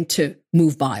something to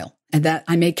move bile. And that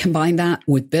I may combine that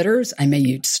with bitters. I may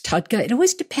use Tudga. It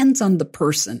always depends on the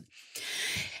person.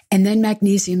 And then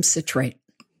magnesium citrate.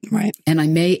 Right. And I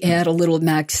may add a little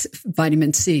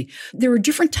vitamin C. There are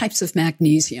different types of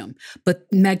magnesium, but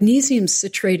magnesium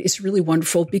citrate is really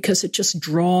wonderful because it just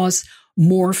draws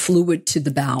more fluid to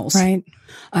the bowels. Right.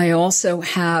 I also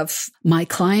have my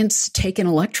clients take an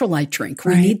electrolyte drink.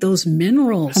 We need those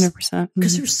minerals. 100%.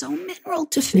 Because they're so mineral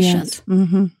deficient.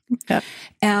 Yes. Yep.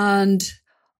 And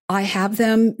I have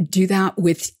them do that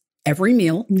with every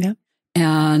meal. Yep.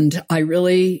 And I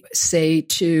really say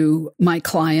to my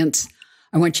clients,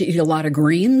 I want you to eat a lot of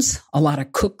greens, a lot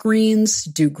of cooked greens,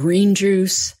 do green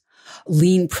juice,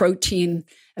 lean protein,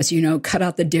 as you know, cut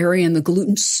out the dairy and the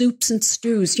gluten, soups and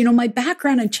stews. You know, my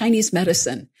background in Chinese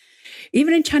medicine,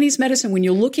 even in Chinese medicine, when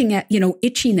you're looking at,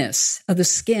 itchiness of the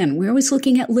skin, we're always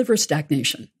looking at liver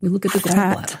stagnation. We look at the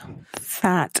gallbladder.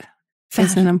 Fat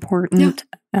is an important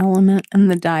element in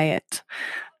the diet.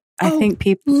 I think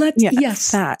people,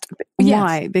 fat.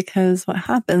 Why? Because what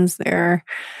happens there,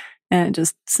 and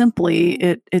just simply,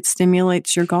 it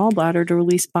stimulates your gallbladder to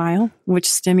release bile,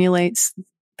 which stimulates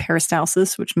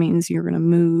peristalsis, which means you're going to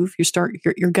move.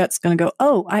 Your gut's going to go,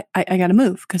 oh, I got to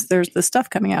move because there's this stuff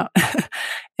coming out.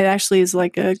 It actually is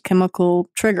like a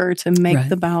chemical trigger to make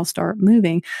the bowel start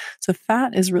moving. So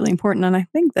fat is really important. And I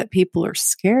think that people are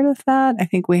scared of fat. I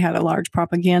think we had a large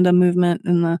propaganda movement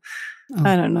in the,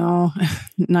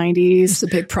 90s. It's a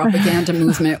big propaganda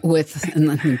movement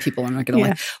and people are not going to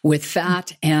like, with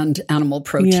fat and animal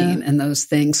protein. And those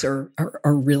things are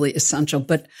really essential.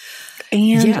 But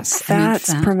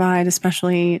fats provide,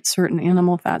 especially certain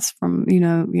animal fats from,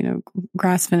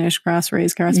 grass finished,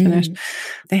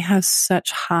 they have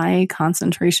such high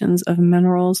concentrations of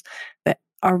minerals that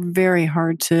are very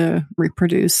hard to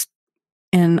reproduce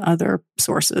in other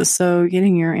sources. So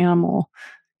getting your animal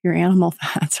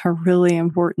fats are really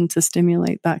important to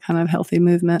stimulate that kind of healthy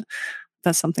movement.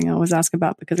 That's something I always ask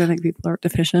about because I think people are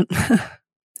deficient.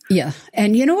 Yeah.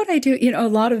 And you know what I do? A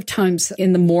lot of times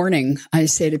in the morning, I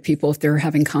say to people, if they're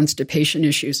having constipation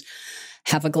issues,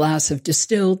 have a glass of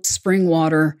distilled spring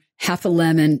water, half a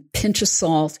lemon, pinch of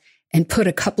salt, and put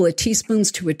a couple of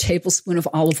teaspoons to a tablespoon of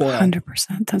olive oil.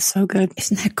 100%. That's so good.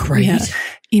 Isn't that great?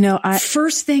 Yeah.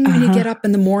 First thing when you get up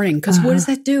in the morning, because what does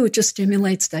that do? It just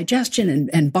stimulates digestion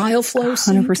and bile flow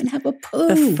so you can have a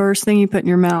poo. The first thing you put in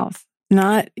your mouth,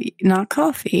 not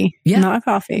coffee. Yeah. Not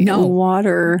coffee. No.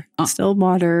 Water, distilled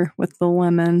water with the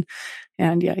lemon.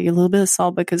 And a little bit of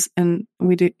salt and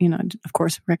we do, of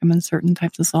course, recommend certain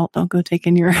types of salt. Don't go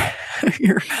taking your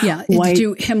white.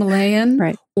 Do Himalayan.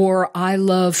 Right. Or I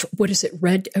love, what is it?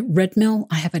 Red Mill.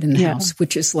 I have it in the house,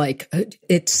 which is like,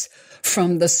 it's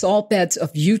from the salt beds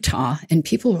of Utah. And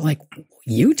people are like,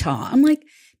 Utah? I'm like,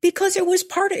 because it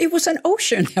was an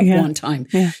ocean at one time.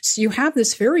 Yeah. So you have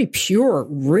this very pure,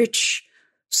 rich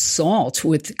salt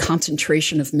with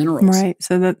concentration of minerals. Right.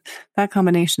 So that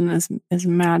combination is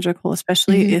magical,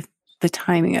 especially if the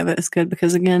timing of it is good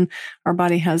because, again, our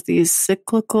body has these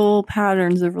cyclical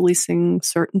patterns of releasing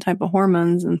certain type of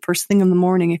hormones. And first thing in the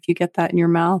morning, if you get that in your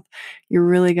mouth, you're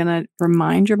really going to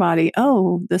remind your body,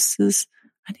 oh,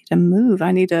 I need to move.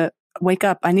 I need to wake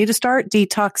up. I need to start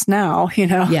detox now,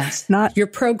 Yes. You're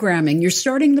programming. You're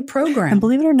starting the program. And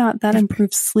believe it or not, that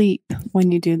improves sleep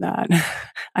when you do that.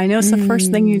 I know it's the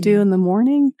first thing you do in the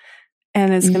morning,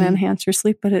 and it's going to enhance your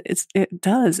sleep, but it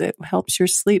does. It helps your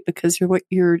sleep because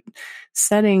you're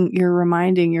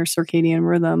reminding your circadian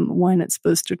rhythm when it's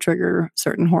supposed to trigger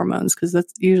certain hormones, because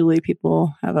that's usually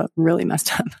people have a really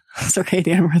messed up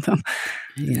circadian rhythm.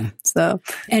 Yeah. So,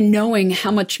 and knowing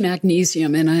how much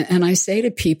magnesium, and I say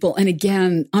to people, and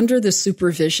again, under the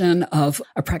supervision of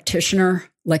a practitioner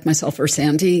like myself or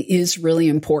Sandy, is really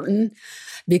important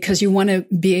because you want to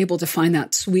be able to find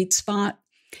that sweet spot.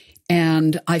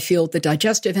 And I feel the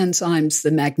digestive enzymes,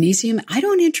 the magnesium, I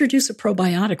don't introduce a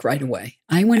probiotic right away.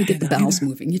 I want to get the bowels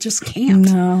moving. You just can't.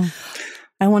 No.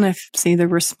 I want to see the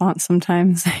response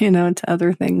sometimes, to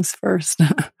other things first.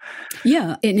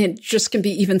 Yeah. And it just can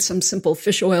be even some simple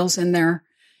fish oils in there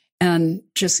and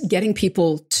just getting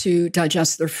people to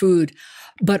digest their food.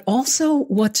 But also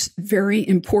what's very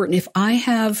important,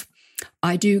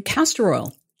 I do castor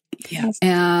oil. Yes.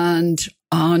 And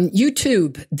on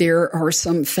YouTube, there are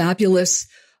some fabulous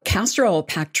castor oil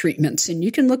pack treatments. And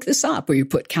you can look this up where you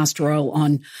put castor oil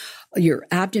on your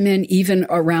abdomen, even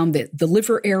around the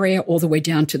liver area, all the way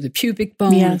down to the pubic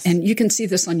bone. Yes. And you can see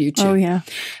this on YouTube. Oh, yeah.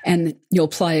 And you'll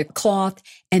apply a cloth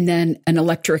and then an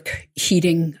electric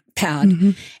heating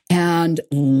pad and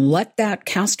let that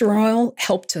castor oil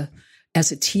help to,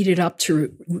 as it's heated up,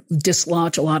 to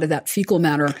dislodge a lot of that fecal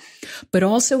matter. But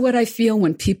also what I feel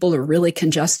when people are really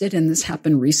congested, and this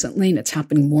happened recently and it's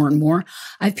happening more and more,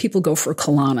 I have people go for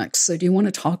colonics. So do you want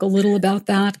to talk a little about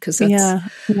that? Because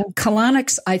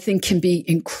colonics, I think, can be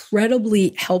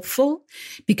incredibly helpful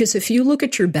because if you look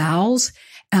at your bowels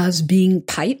as being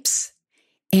pipes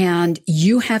and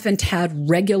you haven't had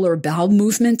regular bowel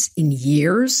movements in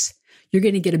years, you're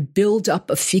going to get a buildup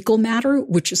of fecal matter,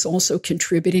 which is also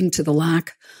contributing to the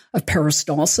lack of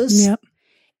peristalsis. Yep.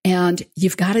 And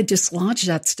you've got to dislodge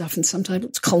that stuff. And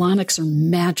sometimes colonics are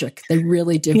magic. They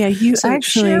really do. Yeah,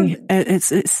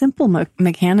 it's simple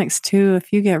mechanics too.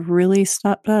 If you get really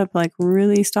stopped up, now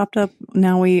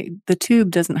the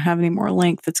tube doesn't have any more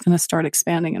length. It's going to start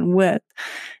expanding in width.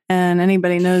 And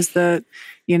anybody knows that,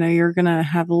 you're going to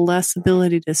have less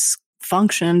ability to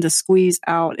function to squeeze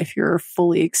out if you're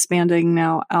fully expanding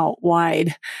now out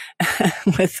wide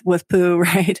with poo,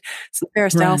 right? So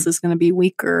peristalsis is going to be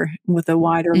weaker with a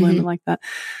wider lumen like that.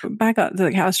 Back up to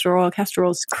the castor oil. Castor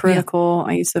oil is critical.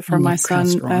 Yeah. I use it for my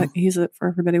son. I use it for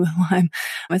everybody with Lyme.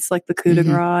 It's like the coup de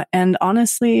grace. And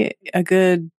honestly, a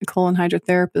good colon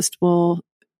hydrotherapist will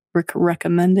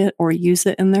recommend it or use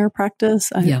it in their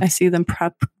practice. I see them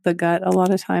prep the gut a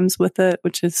lot of times with it,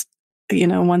 which is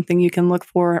one thing you can look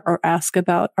for or ask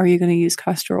about, are you going to use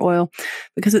castor oil?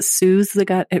 Because it soothes the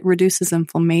gut. It reduces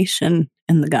inflammation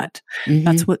in the gut.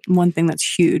 That's one thing that's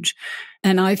huge.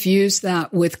 And I've used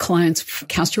that with clients,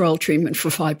 castor oil treatment for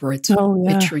fibroids. Oh,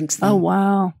 yeah. It shrinks them.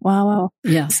 Oh, wow.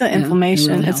 Yeah. It's the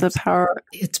inflammation. It really it's a power.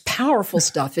 It's powerful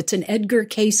stuff. It's an Edgar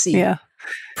Casey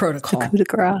protocol. It's a coup de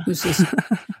grace. Who's just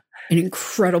an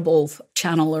incredible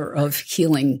channeler of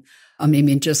healing. I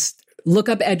mean, just look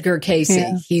up Edgar Casey.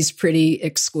 Yeah. He's pretty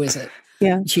exquisite.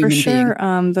 Yeah, for sure.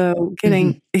 Though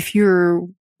if you're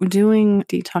doing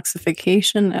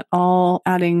detoxification at all,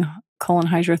 adding colon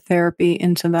hydrotherapy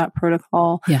into that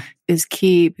protocol is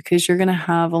key because you're going to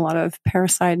have a lot of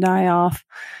parasite die-off.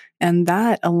 And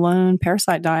that alone,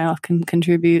 parasite die-off, can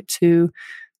contribute to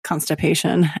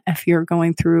constipation if you're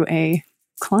going through a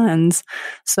cleanse.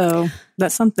 So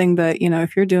that's something that,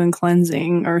 if you're doing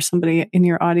cleansing or somebody in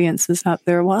your audience is out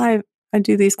there, well, I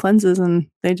do these cleanses and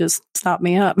they just stop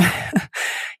me up.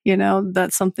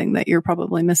 That's something that you're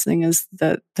probably missing is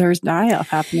that there's die-off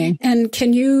happening. And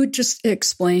can you just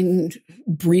explain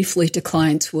briefly to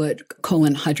clients what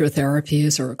colon hydrotherapy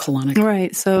is or a colonic?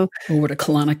 Right. So, or what a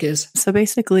colonic is? So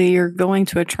basically you're going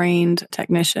to a trained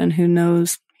technician who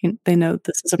knows, they know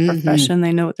this is a profession.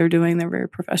 They know what they're doing. They're very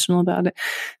professional about it.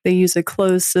 They use a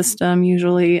closed system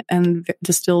usually and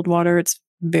distilled water. It's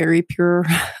very pure.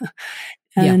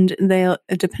 And there's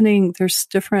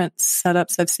different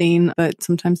setups I've seen, but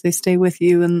sometimes they stay with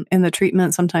you in the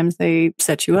treatment. Sometimes they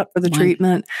set you up for the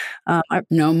treatment.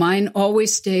 Mine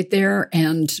always stayed there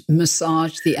and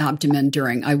massaged the abdomen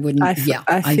during. I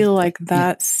feel like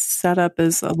that setup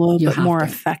is a little bit more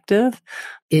effective.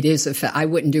 It is I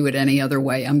wouldn't do it any other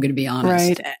way. I'm going to be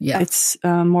honest. Right. Yeah. It's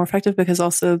more effective because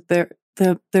also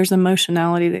there's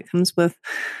emotionality that comes with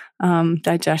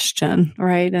digestion,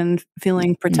 right? And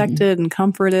feeling protected and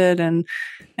comforted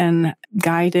and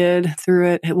guided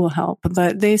through it, it will help.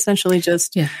 But they essentially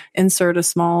just insert a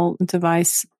small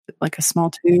device, like a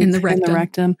small tube in the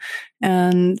rectum.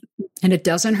 And it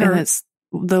doesn't hurt.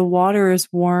 The water is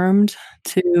warmed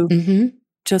to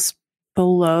just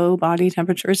below body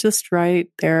temperature. It's just right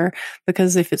there,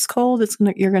 because if it's cold,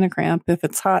 you're going to cramp. If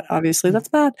it's hot, obviously that's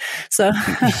bad. So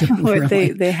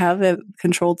really. they have a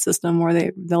controlled system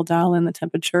where they'll dial in the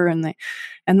temperature, and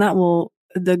that will.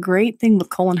 The great thing with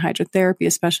colon hydrotherapy,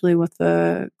 especially with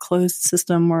the closed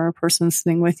system where a person's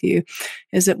sitting with you,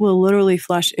 is it will literally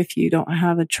flush if you don't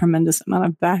have a tremendous amount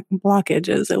of back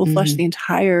blockages. It will flush the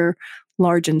entire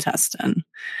large intestine.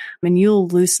 I mean, you'll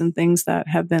loosen things that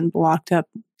have been blocked up,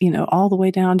 all the way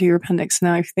down to your appendix.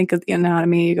 Now, if you think of the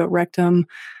anatomy, you go rectum,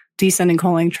 descending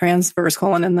colon, transverse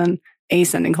colon, and then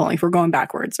ascending colon, if we're going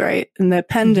backwards, right? And the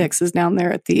appendix is down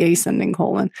there at the ascending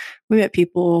colon. We met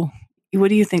people, what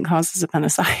do you think causes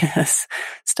appendicitis?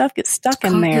 Stuff gets stuck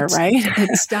in there, right?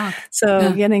 It's stuck.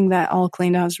 So getting that all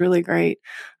cleaned out is really great.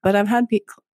 But I've had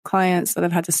clients that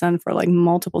I've had to send for like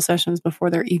multiple sessions before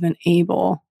they're even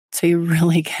able to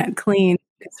really get clean,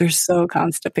 because they're so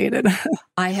constipated.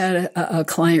 I had a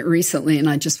client recently, and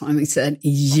I just finally said,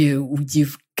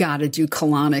 you've got to do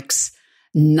colonics.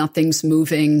 Nothing's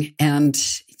moving. And,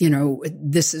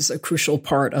 this is a crucial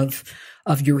part of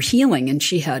your healing. And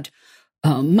she had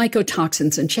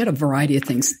mycotoxins, and she had a variety of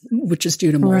things, which is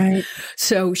due to mold. Right.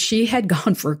 So she had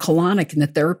gone for a colonic, and the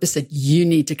therapist said, you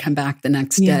need to come back the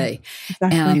next day.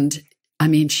 Exactly. And I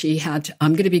mean,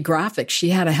 I'm going to be graphic. She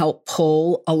had to help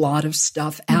pull a lot of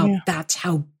stuff out. Yeah. That's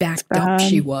how backed up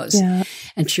she was. Yeah.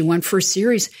 And she went for a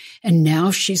series, and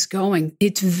now she's going.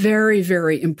 It's very,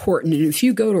 very important. And if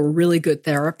you go to a really good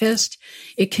therapist,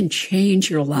 it can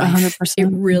change your life. 100%. It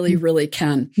really, really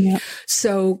can. Yeah.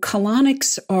 So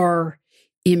colonics are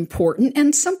important,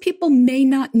 and some people may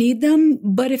not need them,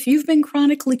 but if you've been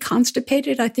chronically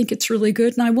constipated, I think it's really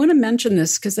good. And I want to mention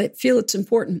this because I feel it's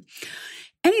important.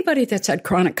 Anybody that's had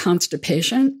chronic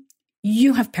constipation,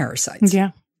 you have parasites.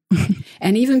 Yeah.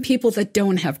 And even people that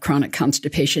don't have chronic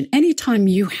constipation, anytime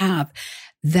you have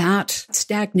that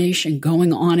stagnation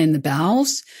going on in the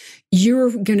bowels, you're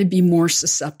going to be more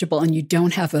susceptible, and you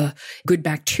don't have a good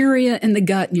bacteria in the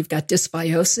gut, and you've got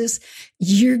dysbiosis,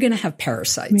 you're going to have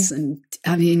parasites. Yeah. And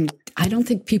I mean, I don't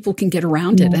think people can get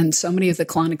around it. And so many of the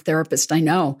colonic therapists I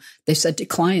know, they said to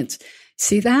clients,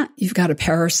 see that? You've got a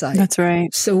parasite. That's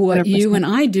right. So what 100%. You and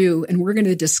I do, and we're going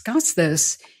to discuss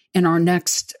this in our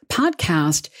next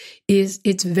podcast, is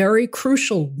it's very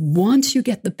crucial once you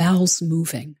get the bowels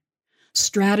moving,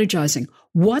 strategizing,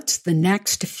 what's the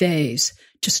next phase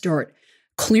to start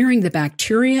clearing the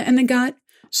bacteria in the gut,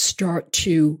 start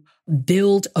to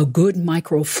build a good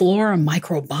microflora,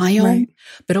 microbiome, right.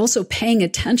 But also paying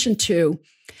attention to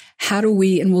how do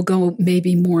we, and we'll go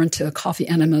maybe more into coffee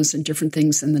enemas and different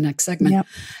things in the next segment. Yep.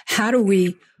 How do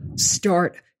we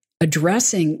start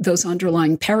addressing those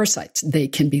underlying parasites? They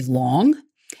can be long,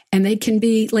 and they can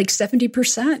be like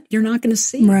 70%. You're not going to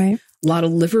see. Right. A lot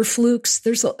of liver flukes.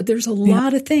 There's a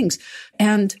lot of things.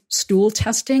 And stool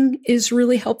testing is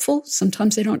really helpful.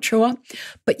 Sometimes they don't show up,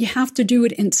 but you have to do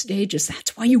it in stages.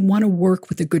 That's why you want to work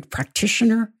with a good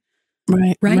practitioner.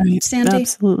 Right, Sandy?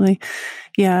 Absolutely.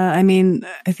 Yeah, I mean,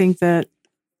 I think that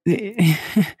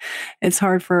it's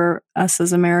hard for us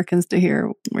as Americans to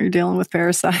hear we're dealing with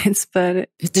parasites, but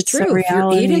it's true. A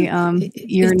reality.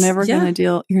 You're never going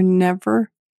to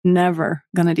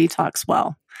detox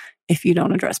well if you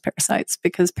don't address parasites,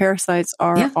 because parasites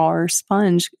are our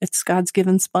sponge. It's God's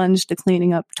given sponge to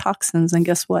cleaning up toxins. And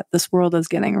guess what? This world is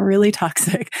getting really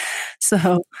toxic.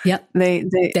 So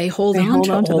they hold on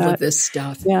to all of this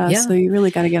stuff. Yeah. So you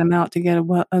really got to get them out to get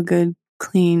a good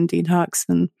clean detox.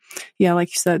 And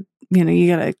like you said,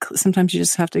 sometimes you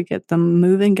just have to get them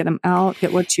moving, get them out,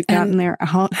 get what you've got in there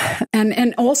out.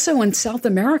 And also in South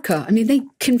America, I mean,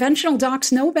 conventional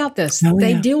docs know about this.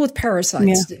 They deal with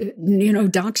parasites. Yeah.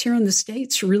 Docs here in the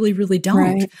States really, really don't.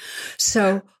 Right.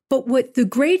 So, but what the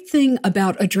great thing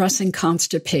about addressing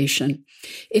constipation,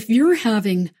 if you're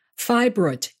having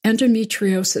fibroids,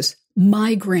 endometriosis,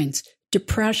 migraines,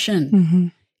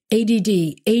 depression,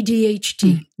 ADD,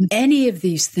 ADHD, any of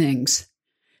these things,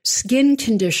 skin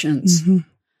conditions,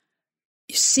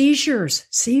 seizures.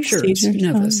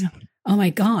 Oh my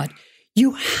God.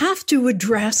 You have to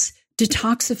address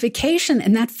detoxification,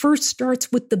 and that first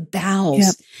starts with the bowels.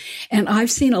 Yep. And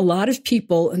I've seen a lot of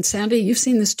people, and Sandy, you've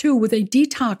seen this too, where they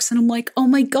detox, and I'm like, oh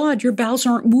my God, your bowels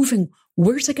aren't moving.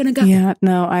 Where's it going to go? Yeah,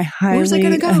 no, Where's it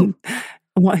going to go?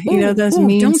 those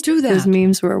memes, don't do that. Those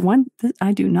memes where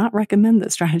I do not recommend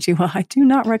this strategy. Well, I do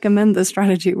not recommend this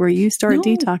strategy where you start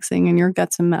detoxing and your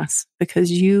gut's a mess,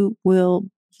 because you will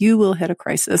hit a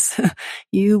crisis.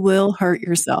 You will hurt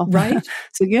yourself. Right.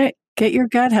 So get your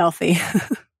gut healthy.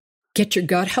 Get your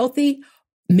gut healthy,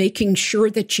 making sure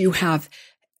that you have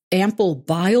ample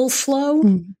bile flow,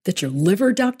 that your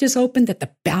liver duct is open, that the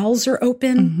bowels are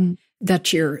open,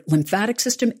 that your lymphatic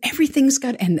system, everything's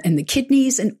got, and the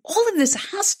kidneys, and all of this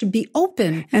has to be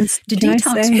open and to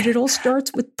detox, but it all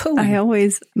starts with poo.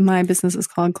 My business is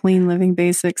called Clean Living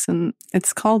Basics, and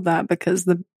it's called that because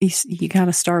you got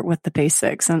to start with the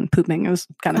basics, and pooping is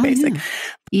kind of basic. Yeah.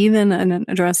 Even in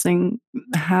addressing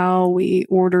how we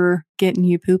order getting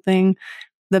you pooping,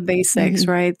 the basics,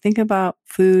 right? Think about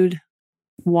food,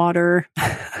 water,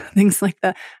 things like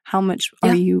that. How much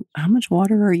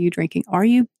water are you drinking? Are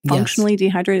you functionally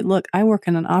dehydrated? Look, I work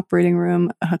in an operating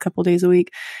room a couple days a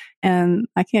week, and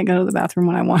I can't go to the bathroom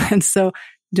when I want. So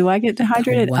do I get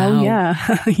dehydrated? Wow. Oh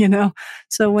yeah.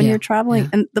 So when you're traveling,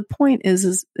 and the point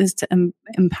is to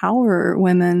empower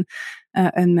women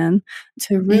and men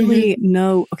to really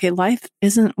know, okay, life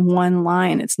isn't one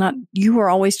line. It's not, you are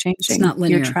always changing. It's not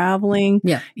linear. You're traveling.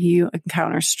 Yeah. You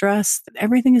encounter stress.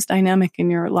 Everything is dynamic in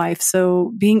your life.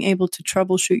 So being able to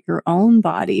troubleshoot your own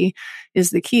body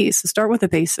is the key. So start with the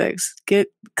basics. Get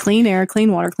clean air,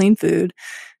 clean water, clean food.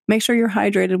 Make sure you're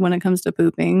hydrated when it comes to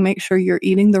pooping. Make sure you're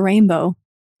eating the rainbow,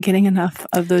 getting enough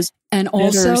of those. And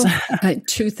also,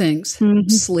 two things,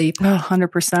 sleep. Oh,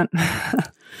 100%.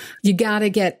 You got to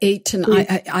get 8 to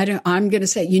 9. I'm going to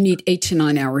say you need 8 to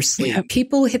 9 hours sleep. Yep.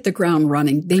 People hit the ground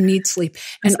running. They need sleep.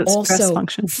 And also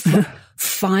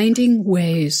finding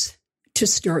ways to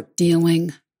start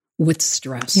dealing with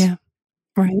stress. Yeah.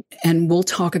 Right. And we'll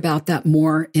talk about that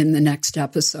more in the next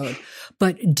episode.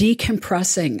 But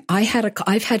decompressing.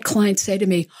 I've had clients say to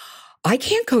me, I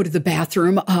can't go to the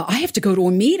bathroom. I have to go to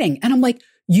a meeting. And I'm like,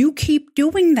 you keep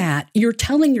doing that. You're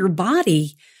telling your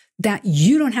body that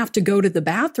you don't have to go to the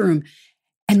bathroom,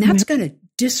 and that's going to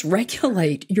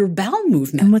dysregulate your bowel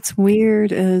movement. And what's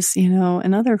weird is,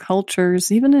 in other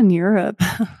cultures, even in Europe,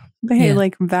 they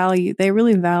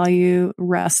really value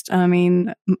rest. I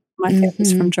mean, my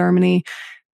family's from Germany.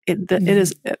 It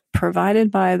is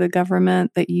provided by the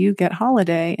government that you get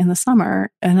holiday in the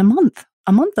summer and a month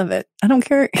of it. I don't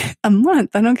care. A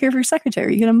month. I don't care if you're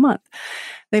secretary. You get a month.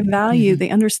 They value, they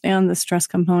understand the stress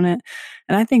component.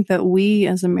 And I think that we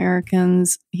as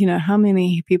Americans, how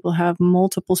many people have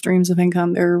multiple streams of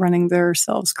income? They're running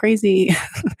themselves crazy.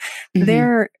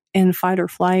 They're in fight or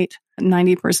flight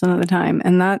 90% of the time.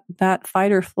 And that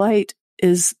fight or flight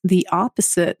is the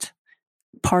opposite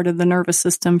part of the nervous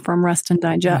system from rest and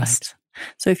digest. Right.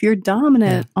 So if you're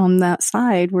dominant on that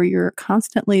side where you're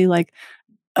constantly like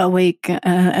awake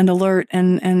and alert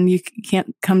and you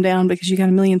can't come down because you got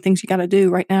a million things you got to do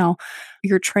right now,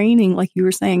 you're training, like you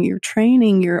were saying, you're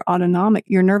training your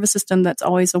your nervous system that's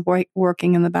always awake,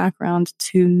 working in the background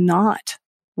to not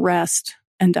rest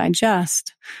and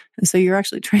digest. And so you're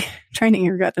actually training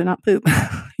your gut to not poop.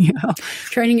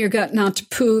 Training your gut not to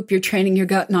poop. You're training your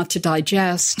gut not to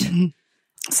digest.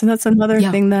 So that's another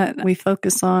thing that we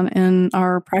focus on in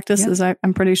our practices.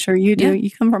 I'm pretty sure you do. You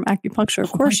come from acupuncture.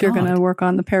 Of course, you're going to work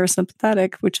on the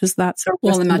parasympathetic, which is that.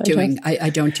 Well, I'm not doing,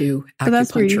 I don't do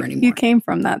acupuncture anymore. You came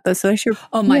from that, though. So that's your.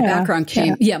 Oh, my background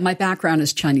came. Yeah, my background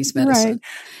is Chinese medicine. Right.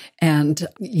 And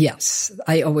yes,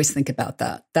 I always think about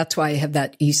that. That's why I have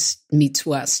that East meets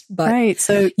West. But right.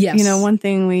 So, one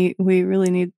thing we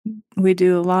really we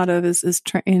do a lot of is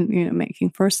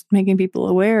making people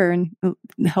aware and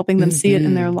helping them see it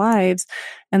in their lives,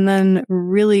 and then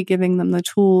really giving them the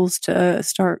tools to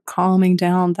start calming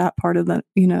down that part of the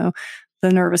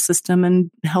nervous system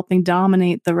and helping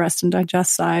dominate the rest and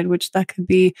digest side, which that could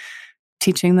be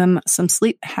teaching them some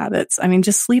sleep habits. I mean,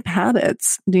 just sleep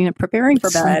habits, preparing for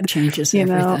bed. Changes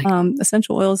everything.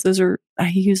 Essential oils, I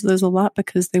use those a lot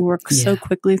because they work so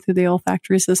quickly through the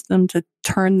olfactory system to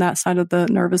turn that side of the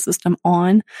nervous system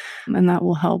on. And that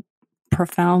will help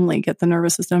profoundly get the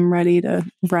nervous system ready to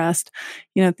rest.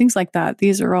 Things like that.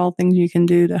 These are all things you can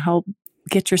do to help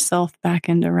get yourself back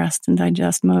into rest and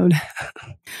digest mode.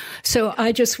 So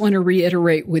I just want to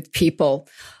reiterate with people,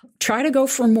 try to go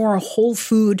for more whole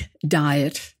food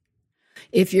diet.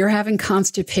 If you're having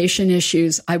constipation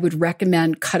issues, I would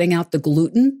recommend cutting out the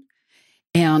gluten.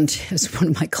 And as one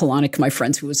of my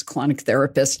friends who was a colonic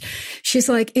therapist, she's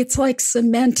like, it's like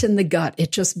cement in the gut.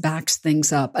 It just backs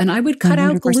things up. And I would cut 100%.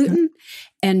 Out gluten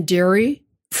and dairy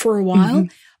for a while.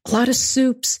 A lot of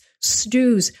soups,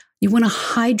 stews. You want to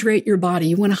hydrate your body.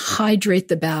 You want to hydrate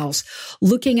the bowels.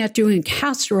 Looking at doing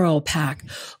castor oil pack,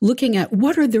 looking at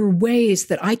what are the ways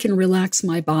that I can relax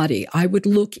my body. I would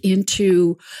look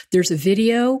into, there's a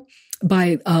video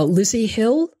by Lizzie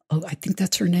Hill. Oh, I think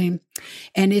that's her name.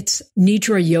 And it's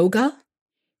Nidra Yoga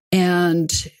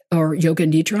or Yoga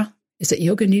Nidra. Is it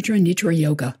Yoga Nidra? Nidra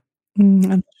Yoga.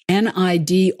 Nidra.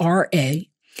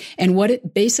 And what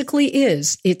it basically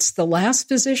is, it's the last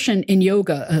position in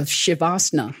yoga of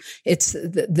Shavasana. It's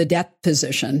the death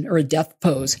position or a death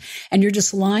pose. And you're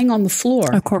just lying on the floor.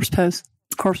 A corpse pose.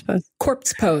 Corpse pose.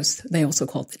 Corpse pose. They also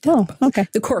call it the death pose. Okay.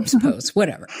 The corpse pose,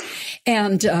 whatever.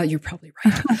 And you're probably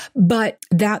right. But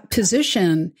that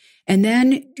position, and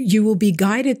then you will be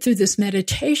guided through this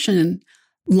meditation,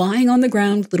 lying on the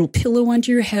ground, little pillow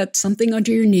under your head, something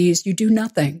under your knees. You do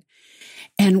nothing.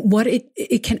 And what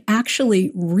it can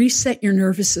actually reset your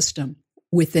nervous system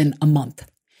within a month.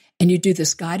 And you do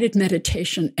this guided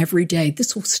meditation every day.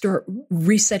 This will start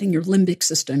resetting your limbic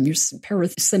system, your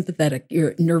parasympathetic,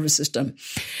 your nervous system.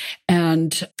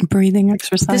 And breathing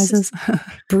exercises.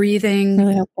 Breathing,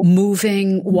 really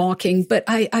moving, walking. But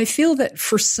I feel that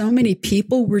for so many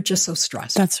people, we're just so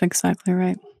stressed. That's exactly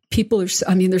right. People are,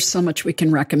 there's so much we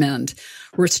can recommend.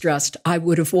 We're stressed. I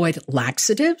would avoid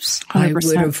laxatives. 100%. I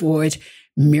would avoid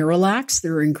Miralax.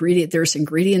 There's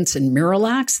ingredients in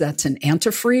Miralax. That's an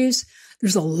antifreeze.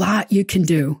 There's a lot you can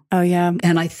do. Oh, yeah.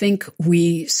 And I think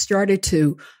we started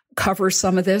to cover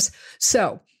some of this.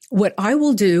 So what I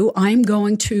will do, I'm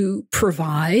going to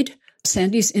provide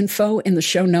Sandy's info in the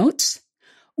show notes.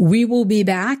 We will be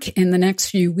back in the next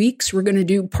few weeks. We're going to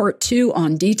do part 2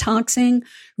 on detoxing.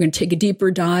 We're going to take a deeper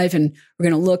dive and we're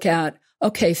going to look at,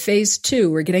 okay, phase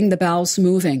 2, we're getting the bowels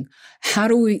moving. How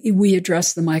do we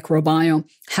address the microbiome?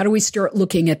 How do we start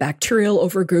looking at bacterial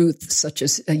overgrowth, such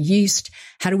as yeast?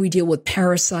 How do we deal with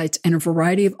parasites and a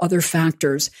variety of other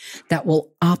factors that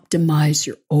will optimize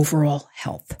your overall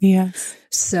health? Yes.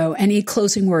 So any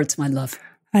closing words, my love?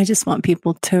 I just want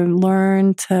people to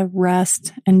learn to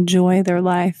rest, enjoy their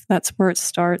life. That's where it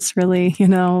starts, really.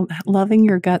 Loving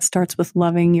your gut starts with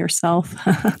loving yourself.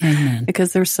 Amen.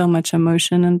 Because there's so much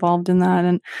emotion involved in that.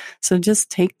 And so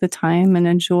just take the time and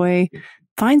enjoy.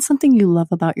 Find something you love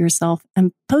about yourself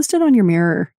and post it on your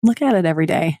mirror. Look at it every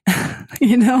day.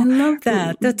 I love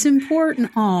that. That's important.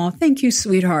 Oh, thank you,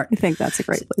 sweetheart. I think that's a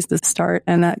great place to start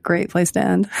and a great place to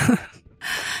end.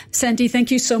 Sandy,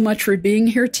 thank you so much for being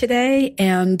here today.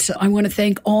 And I want to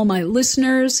thank all my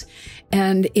listeners.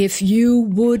 And if you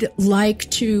would like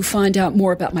to find out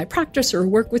more about my practice or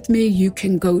work with me, you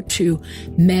can go to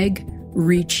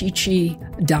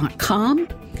megrichichi.com,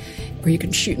 or you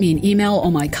can shoot me an email.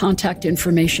 All my contact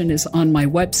information is on my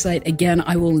website. Again,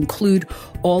 I will include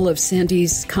all of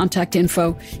Sandy's contact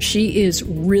info. She is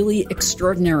really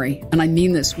extraordinary. And I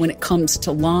mean this when it comes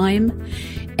to Lyme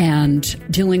and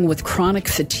dealing with chronic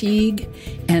fatigue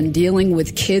and dealing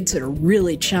with kids that are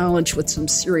really challenged with some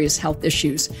serious health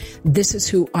issues. This is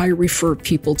who I refer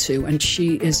people to, and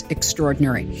she is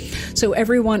extraordinary. So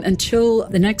everyone, until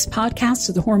the next podcast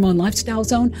of the Hormone Lifestyle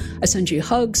Zone, I send you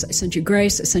hugs, I send you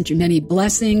grace, I send you many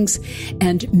blessings,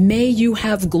 and may you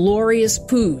have glorious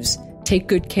poos. Take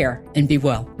good care and be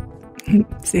well.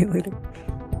 See you later.